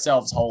dig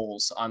ourselves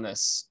holes on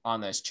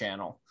this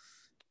channel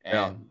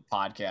and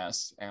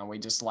podcast, and we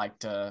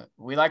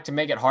like to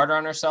make it harder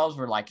on ourselves.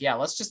 We're like, yeah,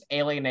 let's just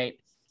alienate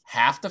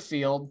half the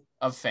field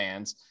of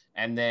fans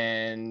and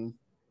then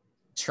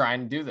try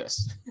and do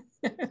this.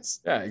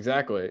 Yeah,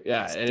 exactly.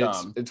 Yeah,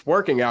 it's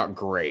working out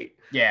great.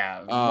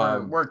 Yeah,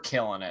 we're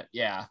killing it.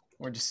 Yeah,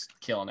 we're just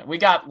killing it. We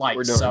got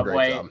like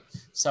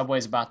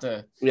Subway's about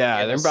to.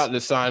 Yeah, they're about to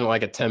sign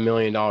like a $10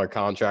 million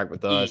contract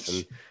with us,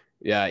 and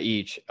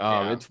each.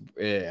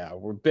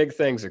 We're big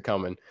things are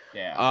coming.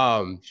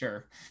 Yeah.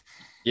 Sure.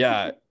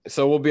 Yeah,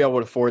 so we'll be able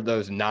to afford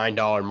those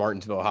 $9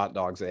 Martinsville hot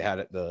dogs they had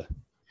at the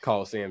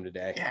Coliseum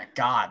today. Yeah,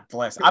 God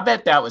bless. I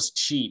bet that was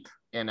cheap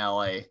in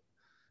LA.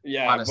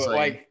 Yeah, honestly. But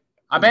like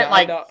I bet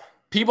like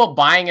people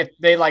buying it,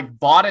 they like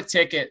bought a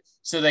ticket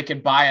so they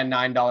could buy a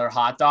 $9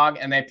 hot dog,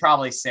 and they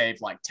probably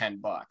saved like $10.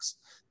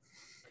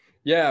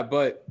 Yeah,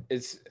 but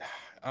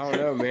I don't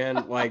know,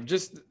 man. Like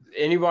just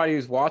anybody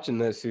who's watching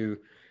this who's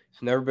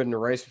never been to a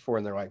race before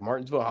and they're like,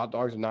 Martinsville hot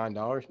dogs are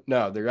 $9.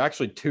 No, they're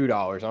actually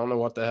 $2. I don't know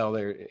what the hell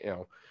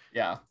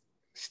Yeah.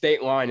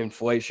 State line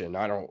inflation.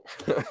 I don't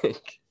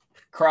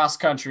cross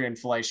country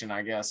inflation,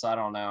 I guess. I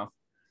don't know.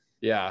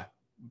 Yeah,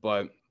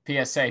 but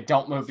PSA,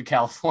 don't move to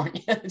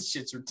California. This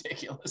shit's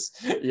ridiculous.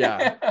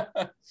 Yeah.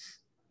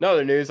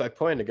 Another news, I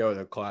plan to go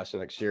to cLAshin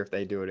next year if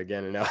they do it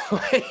again in LA.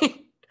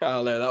 I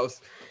don't know.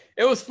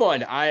 It was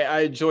fun.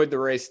 I enjoyed the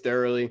race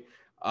thoroughly.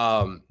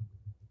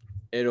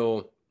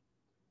 It'll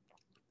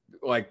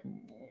like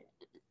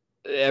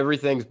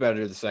everything's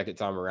better the second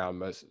time around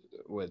most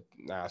with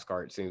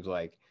NASCAR, it seems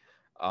like.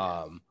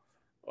 I'm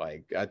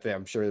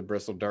sure the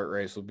Bristol dirt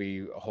race will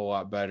be a whole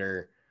lot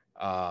better.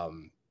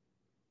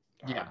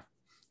 Yeah.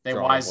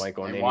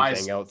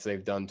 Anything else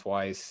they've done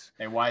twice.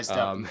 They wised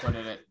up and put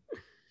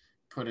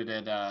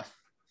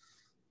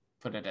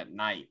it at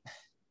night.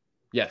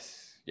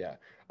 Yes. Yeah.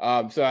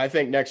 So I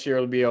think next year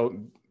will be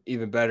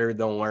even better.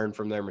 They'll learn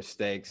from their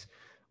mistakes.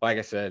 Like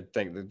I said, I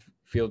think the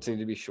field needs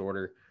to be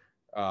shorter.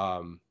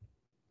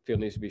 Field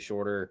needs to be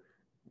shorter.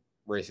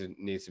 Race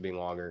needs to be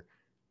longer.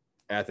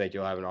 And I think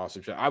you'll have an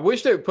awesome show. I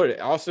wish they would put it.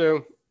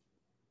 Also,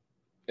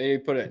 they need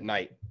to put it at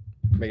night.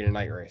 Make it a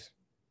night race.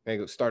 Make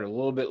it start a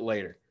little bit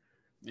later.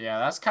 Yeah,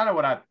 that's kind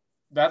of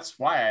that's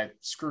why I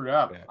screwed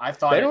up. Yeah. I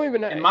thought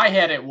in my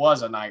head it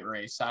was a night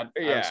race. I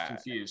was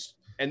confused.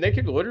 And they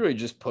could literally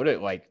just put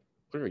it like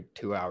literally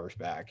 2 hours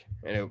back,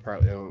 and it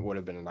would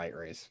have been a night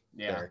race.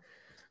 Yeah,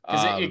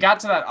 because it got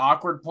to that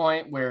awkward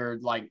point where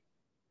like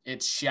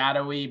it's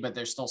shadowy, but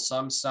there's still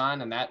some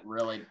sun, and that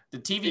really the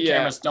TV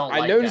cameras don't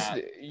like noticed,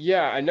 that.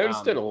 Yeah, I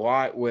noticed it a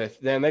lot with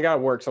them. They got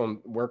to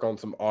work on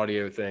some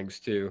audio things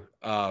too.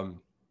 But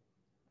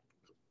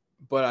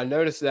I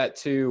noticed that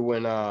too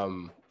when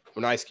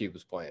Ice Cube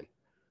was playing.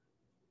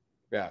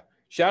 Yeah,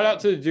 shout out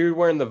to the dude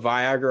wearing the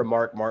Viagra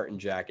Mark Martin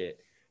jacket.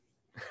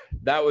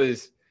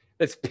 That's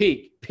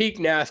peak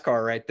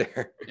NASCAR right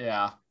there.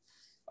 Yeah.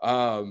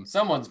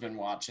 Someone's been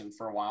watching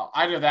for a while.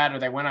 Either that or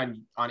they went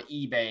on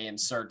eBay and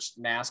searched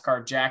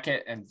NASCAR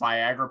jacket and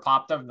Viagra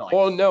popped up. Like,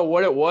 well, no,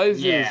 what it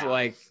was is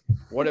like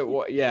what it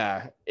was.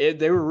 Yeah,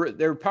 they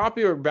were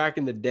popular back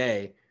in the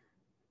day.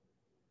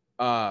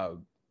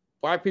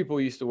 Black people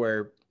used to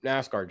wear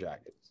NASCAR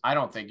jackets. I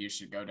don't think you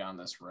should go down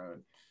this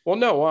road. Well,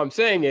 no, what I'm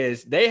saying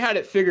is they had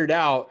it figured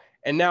out,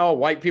 and now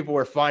white people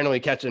are finally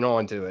catching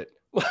on to it.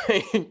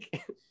 Like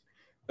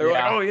they're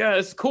like, oh yeah,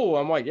 it's cool.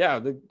 I'm like, yeah,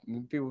 the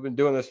people have been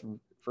doing this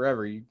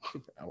forever. I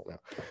don't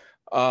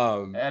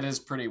know. That is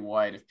pretty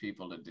white of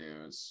people to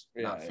do. Is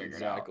not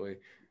figured out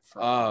for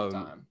a long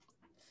time.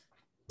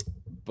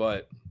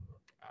 But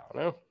I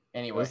don't know.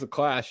 Anyway, it was the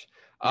Clash.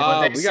 We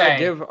gotta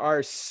give our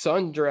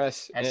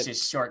sundress. That's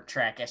just short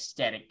track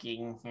aesthetic.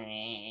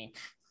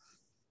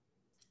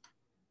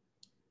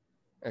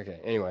 Okay.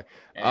 Anyway,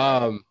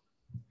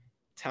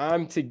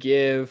 time to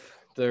give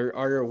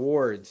our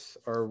awards.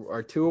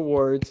 Our 2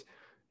 awards.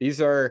 These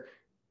are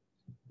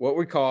what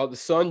we call the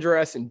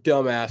Sundress and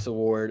Dumbass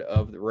Award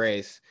of the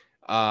race.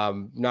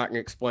 Not going to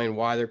explain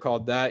why they're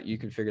called that. You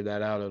can figure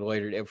that out at a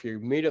later. If you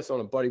meet us on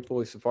a Buddy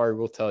Pulley Safari,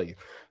 we'll tell you.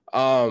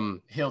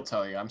 He'll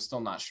tell you. I'm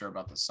still not sure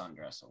about the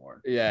Sundress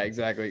Award. Yeah,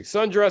 exactly.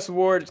 Sundress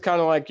Award, it's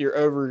kind of like your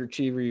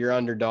overachiever, your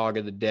underdog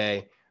of the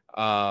day.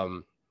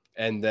 And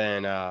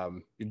then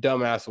your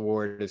Dumbass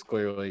Award is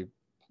clearly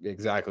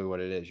exactly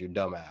what it is. Your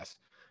dumbass.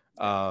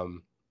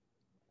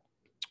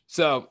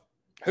 So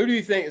who do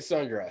you think is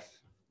Sundress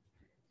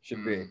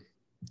should be?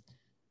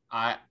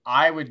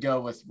 I would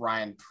go with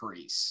Ryan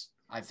Preece.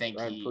 I think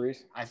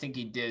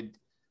he did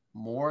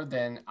more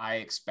than I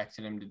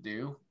expected him to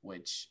do,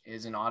 which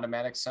is an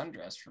automatic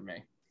sundress for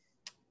me.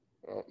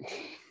 Well,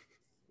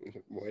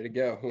 way to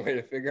go. Way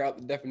to figure out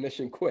the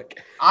definition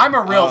quick. I'm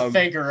a real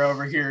thinker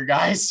over here,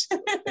 guys.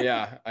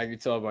 Yeah, I can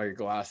tell by your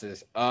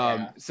glasses.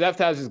 Seth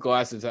has his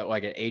glasses at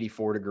like an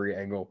 84-degree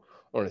angle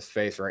on his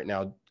face right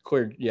now.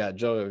 Clear,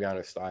 Joe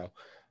Logano style.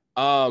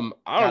 I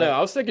don't know.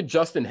 I was thinking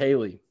Justin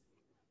Haley.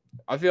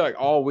 I feel like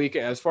all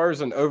weekend, as far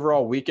as an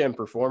overall weekend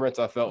performance,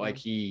 I felt like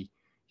he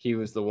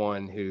was the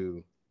one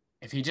who.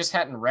 If he just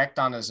hadn't wrecked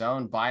on his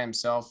own by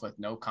himself with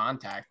no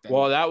contact.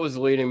 Well, that was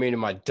leading me to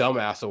my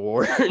dumbass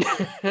award.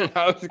 And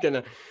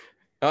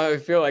I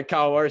feel like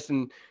Kyle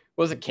Larson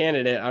was a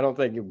candidate. I don't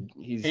think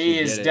he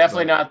is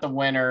definitely not the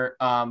winner.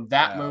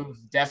 That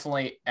move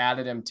definitely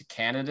added him to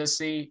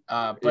candidacy.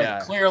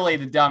 But clearly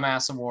the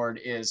dumbass award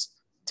is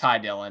Ty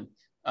Dillon.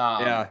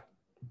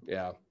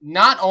 Yeah.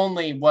 Not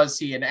only was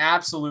he an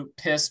absolute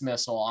piss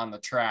missile on the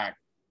track,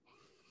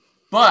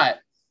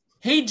 but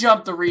he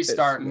jumped the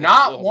restart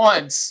not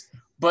once,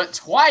 but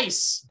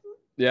twice.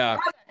 Yeah.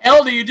 How the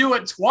hell do you do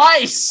it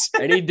twice?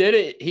 And he did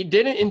it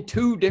in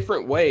 2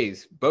 different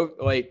ways. Both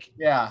like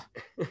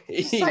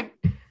It's like,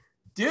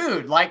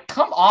 dude, like,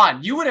 come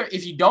on. You would have,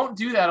 if you don't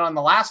do that on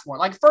the last one,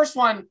 like first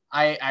one,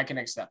 I can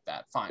accept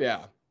that. Fine.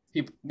 Yeah.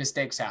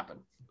 Mistakes happen.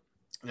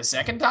 The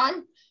second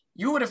time,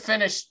 you would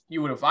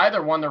have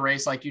either won the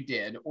race like you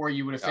did, or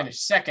you would have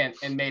finished second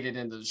and made it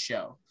into the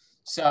show.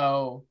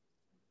 So,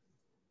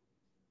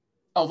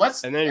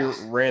 and then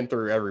he ran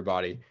through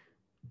everybody.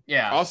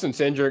 Yeah. Austin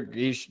Cindric,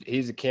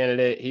 he's a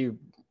candidate. He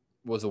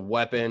was a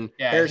weapon.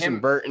 Yeah, Harrison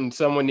Burton,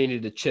 someone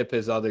needed to chip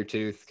his other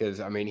tooth because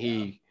I mean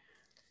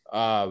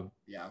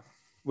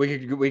we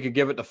could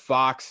give it to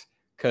Fox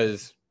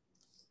because.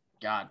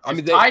 God, I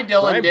mean,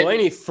 Ryan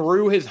Blaney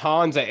threw his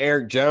Hans at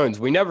Eric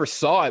Jones. We never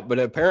saw it, but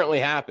it apparently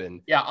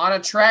happened. Yeah, on a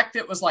track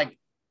that was like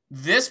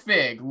this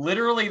big,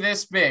 literally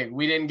this big,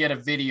 we didn't get a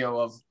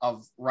video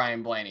of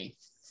Ryan Blaney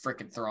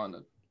freaking throwing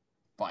the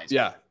bison.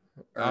 Yeah,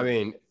 I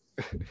mean,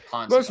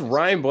 most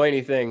Ryan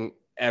Blaney thing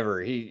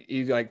ever.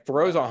 He like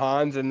throws a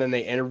Hans and then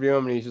they interview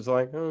him and he's just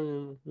like,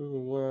 oh,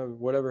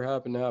 whatever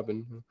happened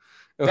happened.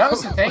 That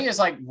was the thing is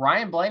like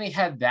Ryan Blaney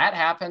had that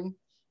happen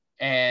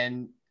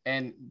and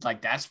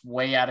like that's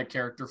way out of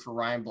character for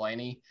Ryan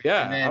Blaney.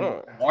 Yeah. And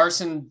then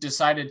Larson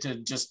decided to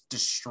just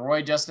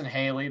destroy Justin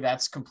Haley.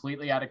 That's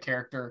completely out of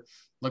character.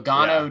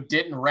 Logano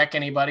didn't wreck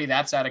anybody.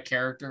 That's out of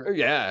character.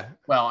 Yeah.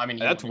 Well, I mean,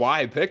 that's why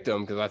I picked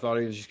him because I thought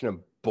he was just going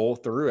to bowl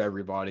through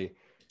everybody.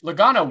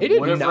 Logano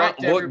would have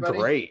wrecked everybody.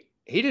 Great.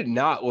 He did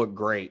not look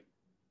great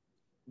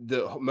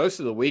most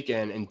of the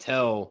weekend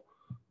until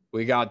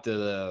we got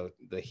to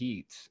the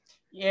heats.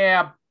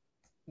 Yeah,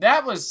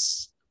 that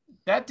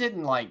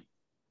didn't like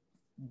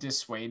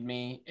dissuade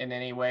me in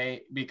any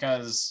way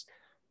because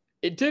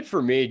it did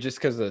for me just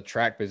because of the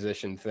track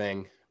position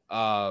thing.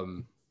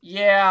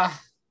 Yeah,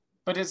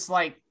 but it's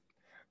like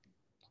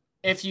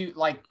if you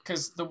like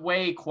because the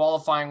way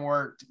qualifying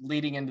worked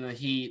leading into the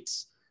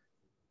heats,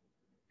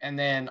 And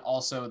then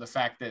also the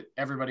fact that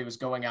everybody was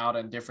going out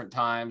at different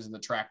times and the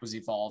track was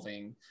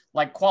evolving,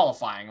 like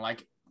qualifying.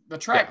 Like the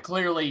track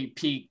clearly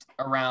peaked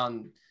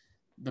around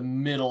the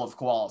middle of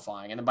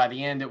qualifying, and then by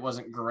the end it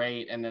wasn't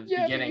great, and at the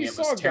beginning it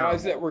was terrible.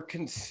 Guys that were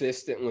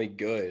consistently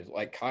good,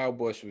 like Kyle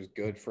Busch was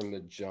good from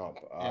the jump.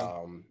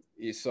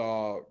 You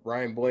saw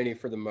Ryan Blaney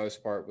for the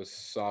most part was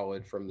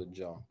solid from the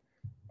jump.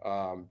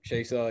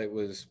 Chase Elliott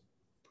was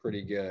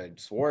pretty good.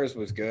 Suarez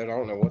was good. I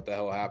don't know what the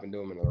hell happened to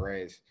him in the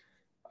race.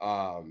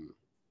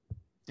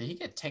 Did he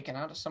get taken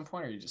out at some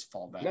point, or did he just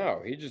fall back?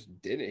 No, he just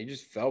didn't. He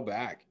just fell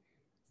back.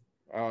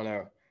 I don't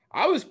know.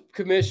 I was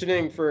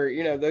commissioning for,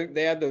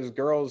 they had those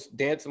girls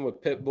dancing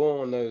with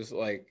Pitbull and those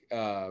like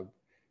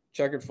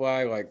checkered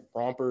flag, like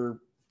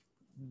romper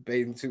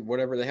bathing suit,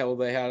 whatever the hell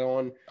they had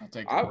on.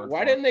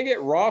 Why didn't they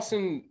get Ross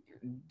and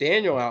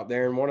Daniel out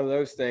there in one of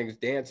those things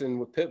dancing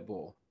with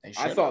Pitbull?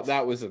 I thought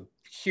that was a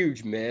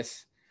huge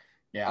miss.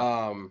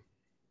 Yeah.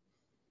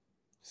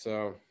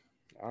 So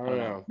I don't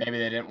know. Maybe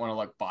they didn't want to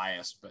look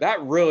biased, but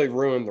that really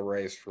ruined the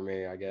race for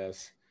me, I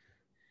guess.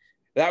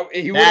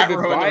 He would have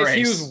been biased.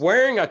 He was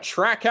wearing a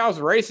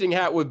Trackhouse racing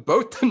hat with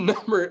both the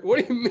number.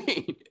 What do you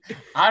mean?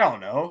 I don't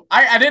know.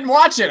 I didn't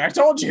watch it. I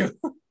told you.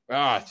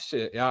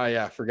 Shit. Yeah,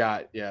 I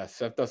forgot. Yeah,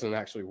 Seth doesn't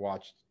actually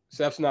watch.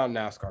 Seth's not a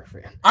NASCAR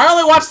fan. I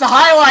only watch the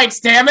highlights,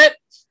 damn it.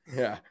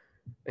 Yeah.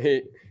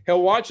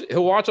 He'll watch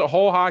a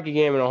whole hockey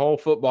game and a whole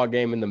football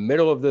game in the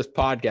middle of this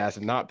podcast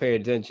and not pay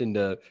attention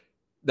to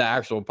the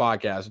actual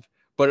podcast.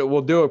 But it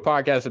will do a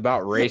podcast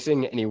about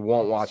racing and he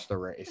won't watch the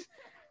race.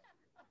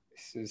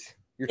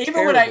 You're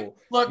terrible.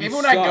 Even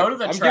when I go to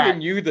the track, I'm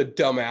giving you the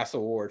dumbass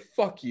award.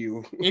 Fuck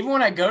you. Even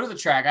when I go to the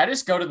track, I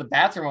just go to the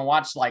bathroom and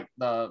watch like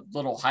the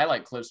little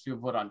highlight clips people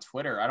put on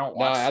Twitter. I don't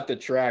watch. No, at the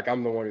track,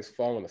 I'm the one who's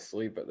falling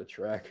asleep at the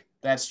track.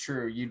 That's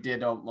true. You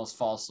did almost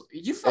fall asleep.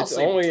 You fell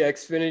asleep. It's only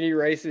Xfinity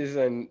races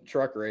and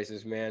truck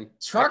races, man.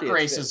 Truck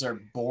races are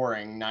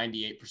boring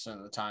 98%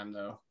 of the time,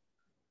 though.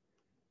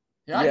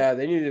 Yeah,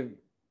 they need to.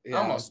 Yeah,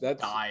 almost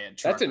die at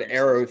truck That's an races.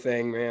 arrow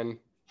thing, man.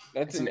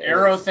 That's an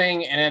arrow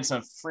thing, and it's a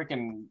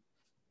freaking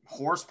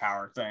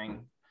horsepower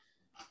thing.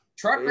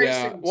 Truck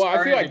racing. Well,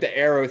 I feel like the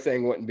arrow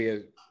thing wouldn't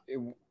be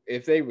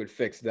if they would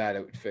fix that,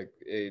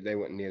 they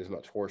wouldn't need as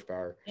much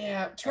horsepower.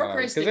 Yeah, truck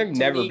racing because they've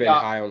never been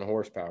high on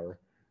horsepower.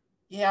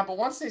 Yeah, but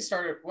once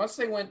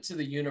they went to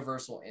the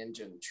universal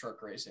engine,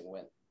 truck racing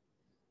went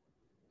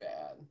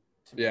bad.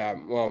 Yeah,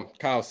 well,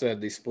 Kyle said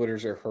these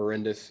splitters are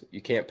horrendous.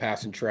 You can't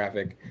pass in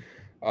traffic.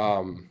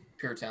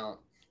 Pure talent.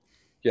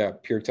 Yeah,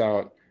 pure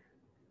talent.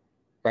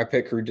 My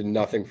pit crew did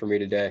nothing for me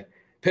today.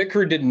 Pit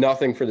crew did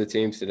nothing for the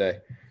teams today.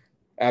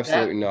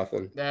 Absolutely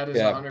nothing. That is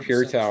 100%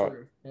 pure talent.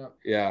 True. Yep.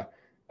 Yeah.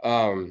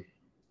 I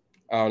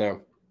don't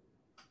know.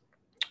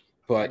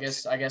 But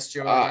I guess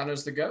Joey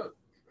Logano's the GOAT.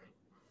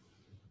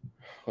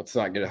 Let's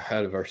not get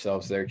ahead of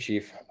ourselves there,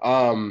 Chief.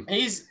 Joey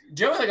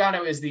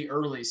Logano is the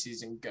early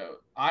season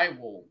GOAT. I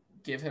will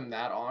give him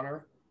that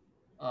honor.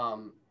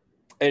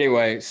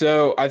 Anyway,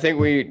 so I think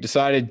we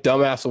decided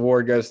dumbass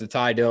award goes to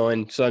Ty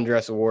Dillon,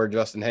 sundress award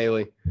Justin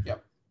Haley.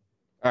 Yep.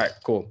 All right,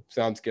 cool.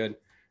 Sounds good.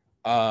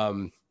 /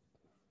 Ryan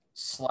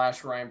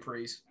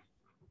Preece.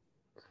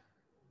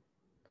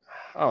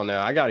 I don't know.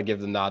 I got to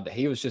give the nod that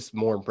he was just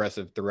more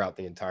impressive throughout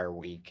the entire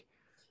week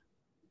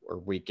or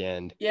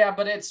weekend. Yeah,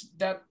 but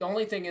the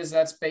only thing is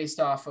that's based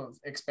off of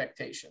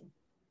expectation.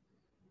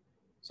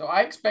 So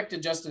I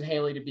expected Justin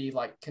Haley to be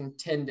like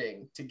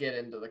contending to get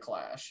into the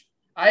Clash.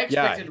 I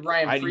expected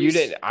Ryan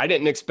Preece. I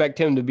didn't expect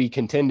him to be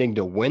contending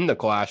to win the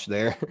Clash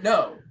there.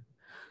 No.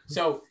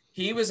 So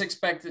he was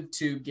expected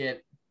to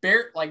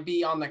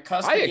be on the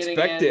cusp of getting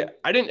in.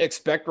 I didn't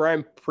expect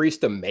Ryan Preece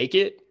to make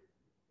it,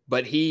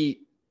 but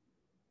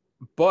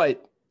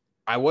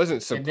I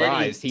wasn't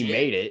surprised he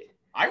made it.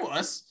 I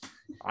was.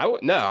 I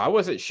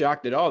wasn't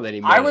shocked at all that he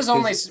made it. I was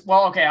only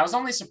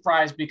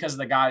surprised because of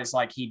the guys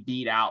like he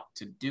beat out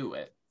to do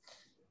it.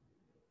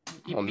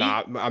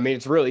 I mean,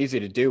 it's real easy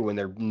to do when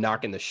they're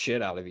knocking the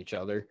shit out of each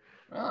other.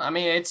 Well, I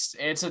mean, it's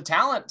a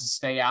talent to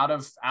stay out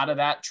of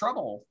that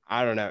trouble.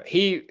 I don't know.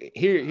 He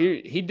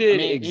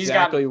did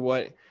exactly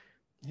what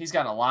he's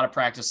gotten a lot of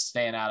practice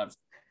staying out of.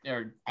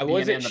 I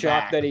wasn't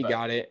shocked that he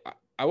got it.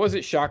 I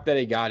wasn't shocked that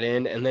he got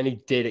in, and then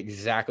he did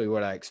exactly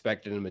what I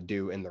expected him to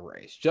do in the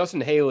race.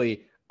 Justin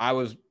Haley, I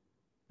was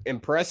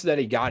impressed that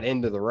he got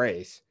into the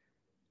race,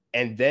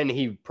 and then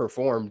he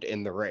performed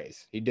in the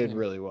race. He did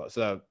really well.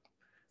 So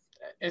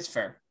it's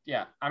fair.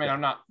 Yeah. I mean,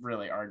 I'm not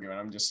really arguing.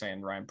 I'm just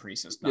saying Ryan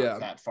Preece is not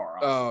that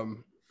far off.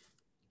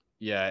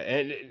 Yeah.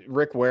 And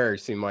Rick Ware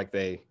seemed like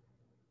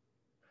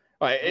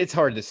it's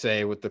hard to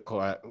say with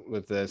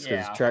this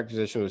because track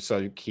position was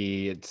so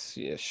key. It's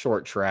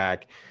short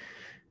track.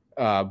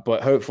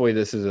 But hopefully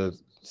this is a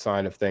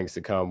sign of things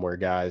to come where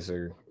guys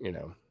are,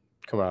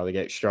 coming out of the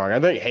gate strong. I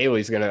think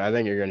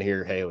you're going to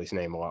hear Haley's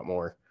name a lot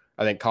more.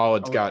 I think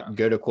Collin's got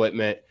good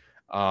equipment.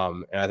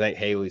 And I think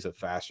Haley's a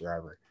fast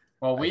driver.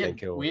 Well, we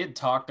had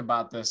talked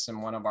about this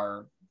in one of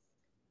our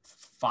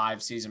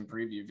 5 season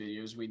preview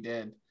videos we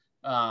did.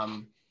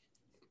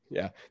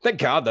 Yeah. Thank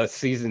God the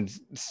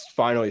season's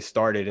finally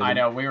started. I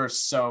know we were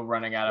so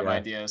running out of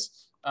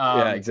ideas.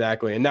 Yeah,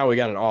 exactly. And now we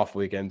got an off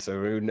weekend,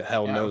 so who the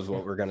hell knows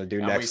what we're gonna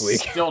do next week.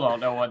 Still don't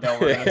know what the hell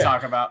we're gonna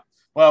talk about.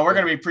 Well, we're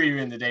gonna be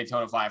previewing the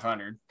Daytona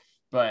 500,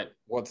 but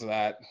what's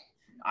that?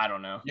 I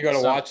don't know. You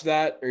gonna watch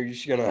that, or are you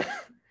just gonna?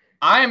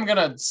 I am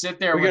gonna sit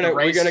there.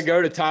 We're gonna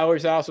go to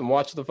Tyler's house and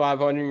watch the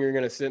 500. You're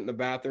gonna sit in the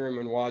bathroom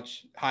and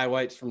watch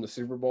highlights from the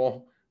Super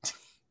Bowl.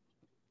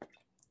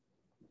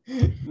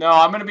 No,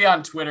 I'm gonna be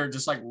on Twitter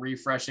just like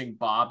refreshing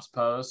Bob's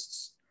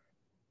posts,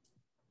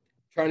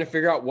 trying to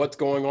figure out what's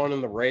going on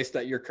in the race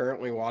that you're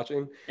currently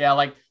watching. Yeah,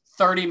 like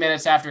 30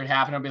 minutes after it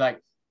happened, I'll be like,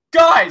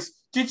 guys,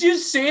 did you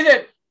see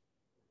that?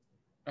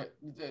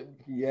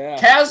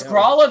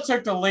 cLAshin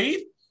took the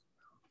lead.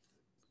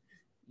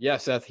 Yeah,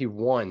 Seth, he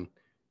won.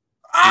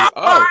 Oh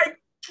my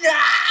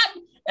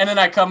God! And then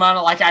I come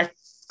out like I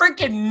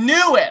freaking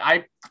knew it.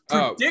 I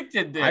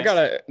predicted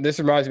this. This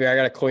reminds me, I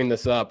gotta clean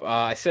this up.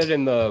 I said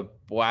in the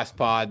last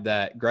pod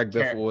that Greg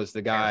Biffle was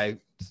the guy.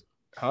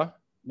 Huh?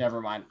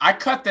 Never mind. I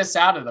cut this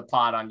out of the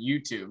pod on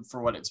YouTube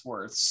for what it's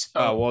worth. So.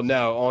 Oh well,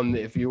 no.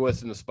 If you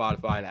listen to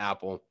Spotify and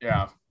Apple,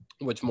 yeah,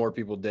 which more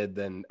people did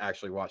than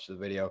actually watch the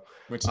video,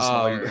 which is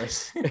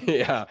hilarious.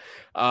 Yeah,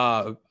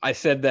 I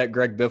said that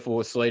Greg Biffle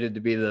was slated to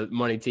be the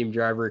money team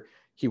driver.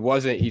 He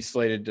wasn't. He's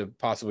slated to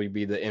possibly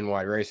be the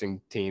NY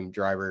Racing team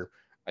driver.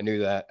 I knew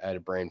that. I had a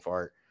brain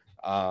fart.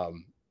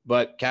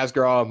 But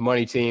cLAshin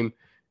money team,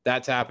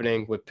 that's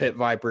happening with Pit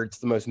Viper. It's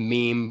the most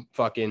meme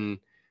fucking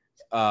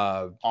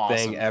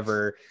thing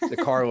ever. The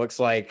car looks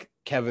like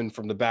Kevin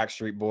from the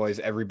Backstreet Boys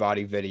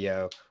Everybody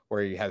video,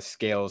 where he has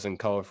scales and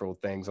colorful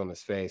things on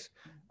his face.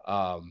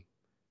 So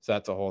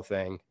that's a whole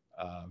thing.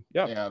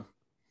 Yeah.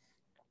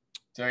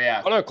 So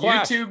yeah,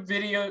 YouTube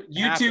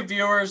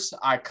viewers,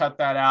 I cut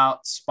that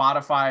out.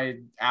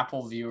 Spotify,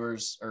 Apple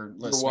viewers or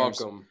listeners, you're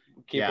welcome.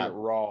 Keeping it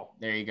raw.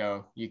 There you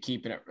go. You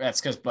keeping it.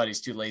 That's because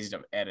Buddy's too lazy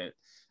to edit.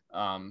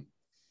 Nah.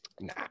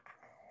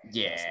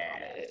 Yeah.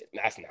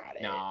 That's not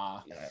it.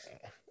 Nah.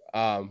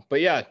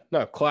 But yeah,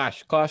 no,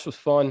 cLAsh was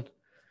fun.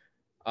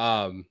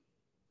 I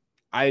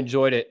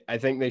enjoyed it. I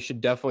think they should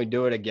definitely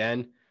do it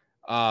again.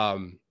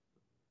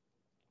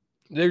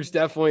 There's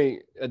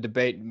definitely a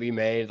debate to be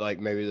made. Like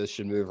maybe this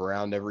should move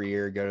around every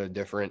year, go to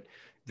different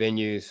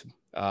venues.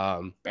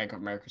 Bank of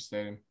America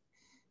Stadium.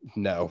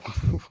 No.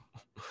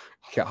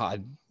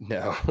 God,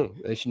 no.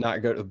 They should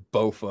not go to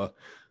Bofa.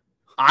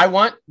 I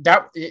want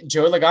that.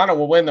 Joey Logano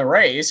will win the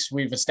race.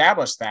 We've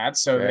established that.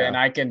 So then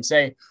I can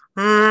say,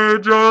 hey,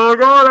 Joey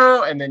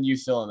Logano, and then you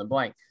fill in the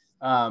blank.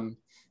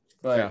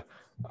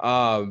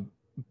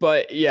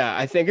 But yeah,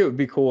 I think it would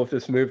be cool if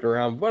this moved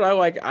around. But I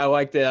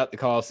liked it at the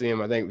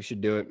Coliseum. I think we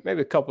should do it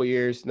maybe a couple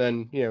years.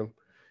 Then do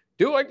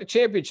it like the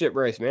championship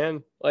race,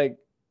 man. Like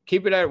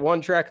keep it at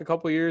one track a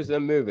couple years,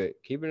 then move it.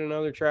 Keep it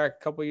another track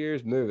a couple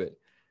years, move it.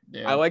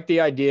 Yeah. I like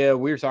the idea.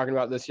 We were talking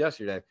about this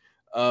yesterday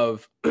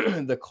of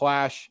the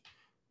Clash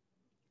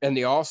and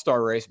the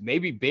All-Star race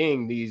maybe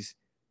being these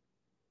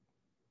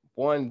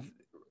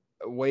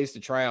ways to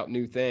try out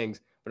new things,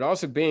 but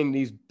also being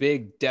these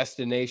big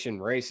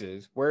destination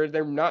races where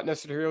they're not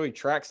necessarily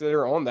tracks that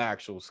are on the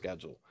actual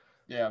schedule.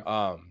 Yeah.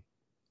 I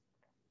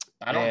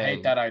don't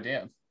hate that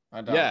idea.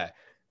 I don't. Yeah.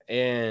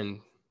 And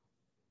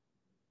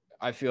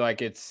I feel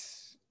like it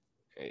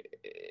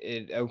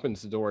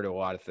opens the door to a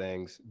lot of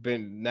things. But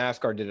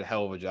NASCAR did a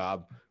hell of a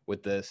job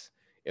with this.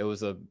 It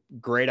was a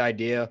great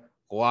idea.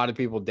 A lot of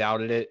people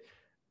doubted it.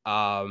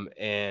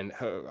 And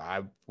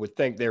I would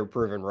think they were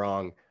proven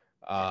wrong.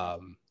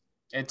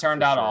 It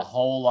turned out a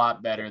whole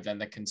lot better than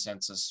the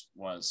consensus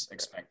was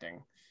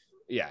expecting.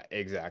 Yeah,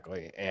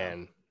 exactly.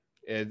 And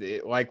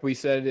it, like we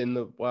said in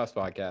the last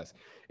podcast,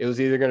 it was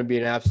either going to be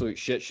an absolute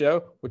shit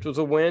show, which was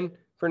a win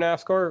for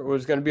NASCAR, or it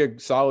was going to be a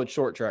solid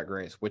short track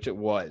race, which it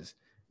was.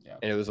 Yeah.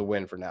 And it was a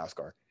win for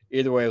NASCAR.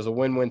 Either way, it was a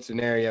win-win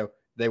scenario.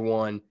 They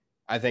won.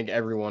 I think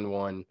everyone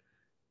won.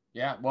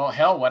 Yeah. Well,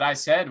 hell, what I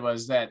said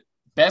was that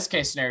best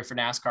case scenario for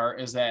NASCAR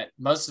is that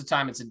most of the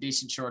time it's a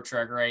decent short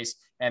track race,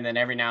 and then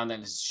every now and then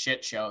it's a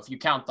shit show. If you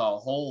count the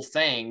whole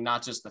thing,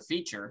 not just the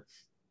feature,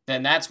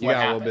 then that's what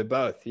happened. A little bit of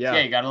both. Yeah.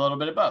 Yeah, you got a little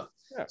bit of both.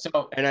 Yeah.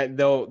 So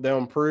they'll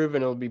improve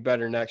and it'll be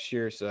better next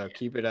year. So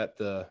keep it at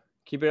the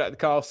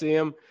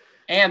Coliseum.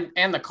 And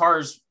the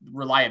car's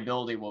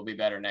reliability will be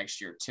better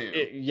next year too.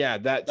 Too.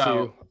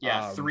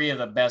 Yeah, three of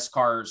the best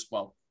cars.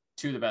 Well,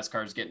 two of the best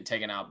cars getting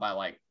taken out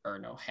by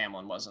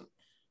Hamlin wasn't,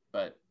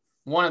 but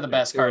one of the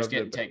best cars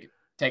getting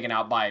taken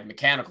out by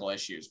mechanical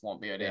issues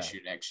won't be an issue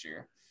next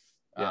year.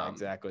 Yeah,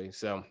 exactly.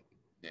 So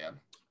yeah,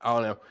 I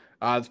don't know.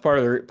 It's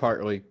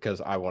partly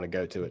because I want to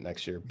go to it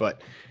next year,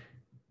 but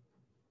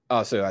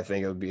also I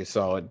think it would be a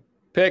solid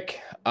pick.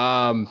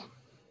 Other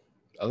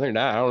than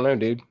that, I don't know,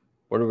 dude.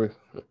 What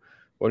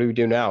do we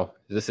do now?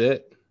 Is this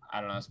it? I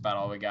don't know. That's about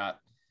all we got.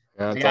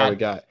 Yeah, that's all we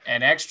got.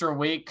 An extra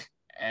week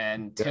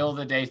until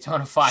the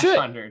Daytona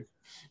 500.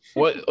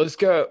 Let's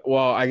go.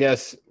 Well, I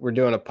guess we're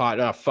doing a pot.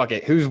 No, fuck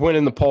it. Who's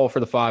winning the poll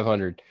for the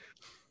 500?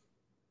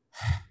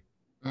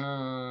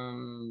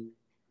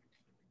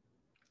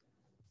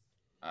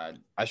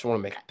 I just want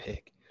to make a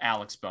pick.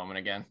 Alex Bowman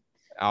again.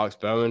 Alex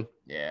Bowman.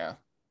 Yeah.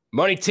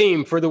 Money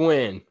team for the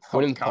win.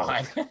 Winning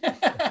God.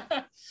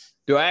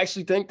 Do I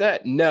actually think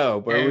that?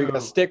 No, but are we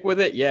gonna stick with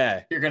it?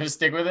 Yeah. You're gonna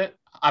stick with it?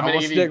 I'm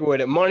gonna stick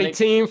with it. Money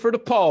team for the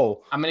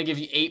poll. I'm gonna give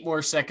you 8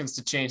 more seconds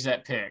to change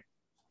that pick.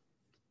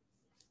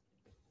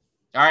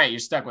 All right, you're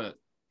stuck with it.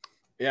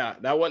 Yeah,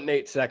 that wasn't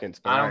 8 seconds.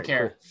 But I don't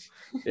care.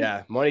 Cool.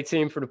 Yeah, money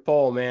team for the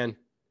poll, man.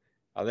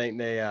 I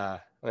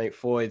think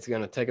Floyd's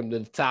gonna take him to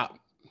the top.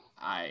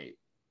 I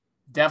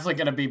definitely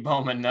gonna be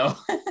Bowman though.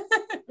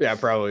 Yeah,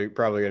 probably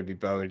gonna be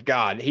Bowman.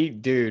 God, he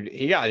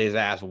got his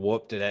ass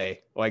whooped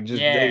today. Like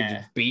they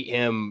just beat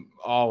him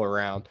all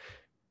around.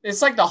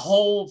 It's like the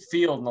whole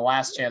field in the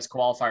last chance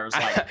qualifier was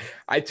like,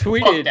 I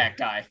tweeted that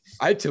guy.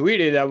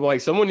 I'm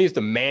like, someone needs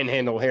to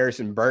manhandle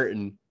Harrison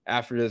Burton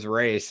after this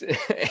race.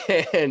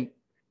 And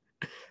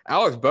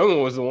Alex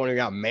Bowman was the one who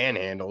got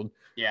manhandled.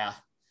 Yeah.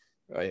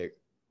 Like,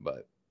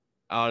 but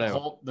I don't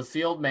know. The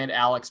field made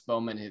Alex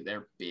Bowman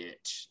their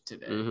bitch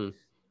today. Mm-hmm.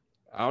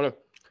 I don't know.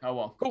 Oh,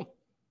 well. Cool.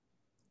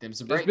 Them's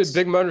the breaks. breaks.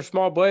 Big Moter,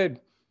 Small Blade.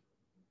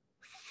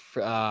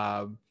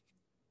 cLAshin.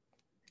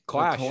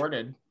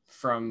 Recorded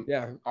from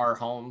our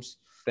homes.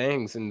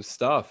 Things and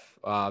stuff.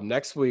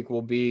 Next week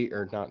will be,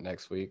 or not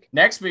next week.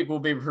 Next week we'll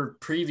be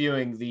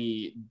previewing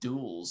the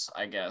duels,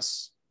 I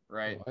guess.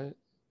 Right? What?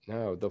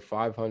 No, the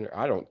 500.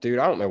 I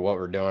don't know what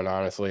we're doing.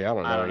 Honestly, I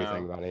don't know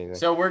anything about anything.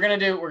 So we're gonna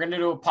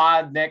do a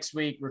pod next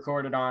week,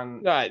 recorded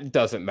on. It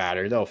doesn't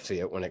matter. They'll see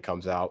it when it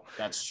comes out.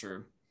 That's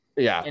true.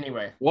 Yeah.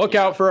 Anyway, look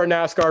out for our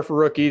NASCAR for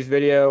Rookies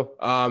video.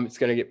 It's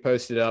gonna get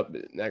posted up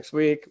next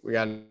week. We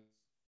got.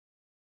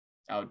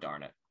 Oh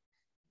darn it!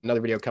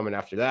 Another video coming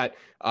after that,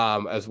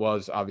 as well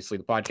as obviously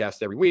the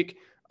podcast every week.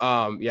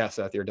 Yeah,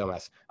 Seth, you're a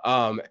dumbass.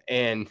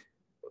 And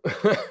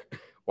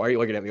why are you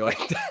looking at me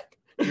like that?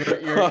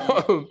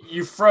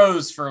 You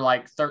froze for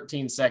like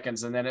 13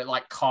 seconds and then it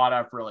like caught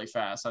up really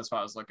fast. That's why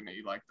I was looking at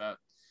you like that.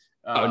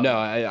 Oh no,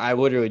 I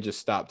literally just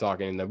stopped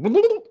talking and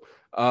then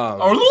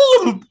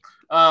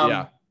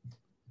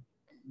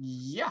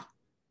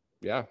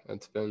yeah,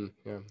 it's been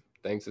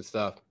things and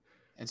stuff.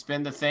 It's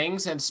been the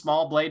Things and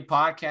Small Blade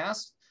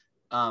podcast.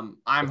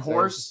 I'm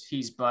Horse,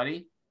 he's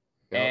Buddy,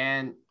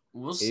 and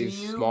we'll see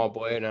you. Small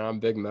Blade and I'm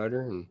Big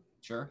Moter, and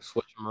sure,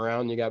 switch them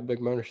around. You got Big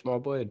Moter, Small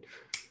Blade.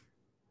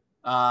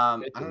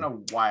 I don't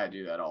know why I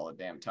do that all the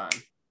damn time.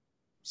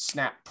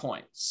 Snap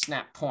point,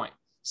 snap point,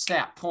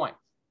 snap point.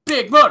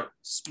 Big Moter,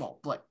 Small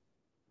Blade.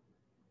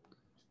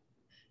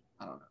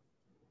 I don't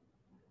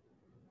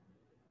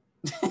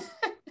know.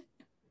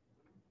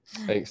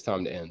 I think it's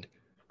time to end.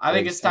 I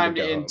think it's time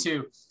to end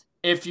too.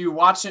 If you're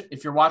watching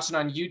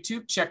on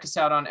YouTube, check us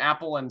out on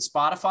Apple and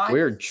Spotify.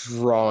 We're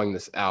drawing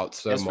this out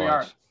so much. Yes, we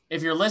are.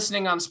 If you're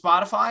listening on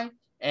Spotify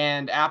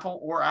and Apple,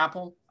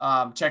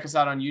 check us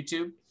out on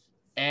YouTube.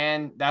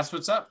 And that's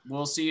what's up.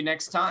 We'll see you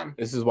next time.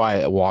 This is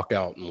why I walk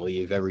out and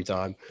leave every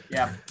time.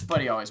 Yeah,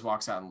 Buddy always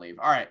walks out and leave.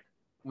 All right.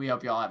 We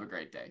hope you all have a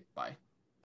great day. Bye.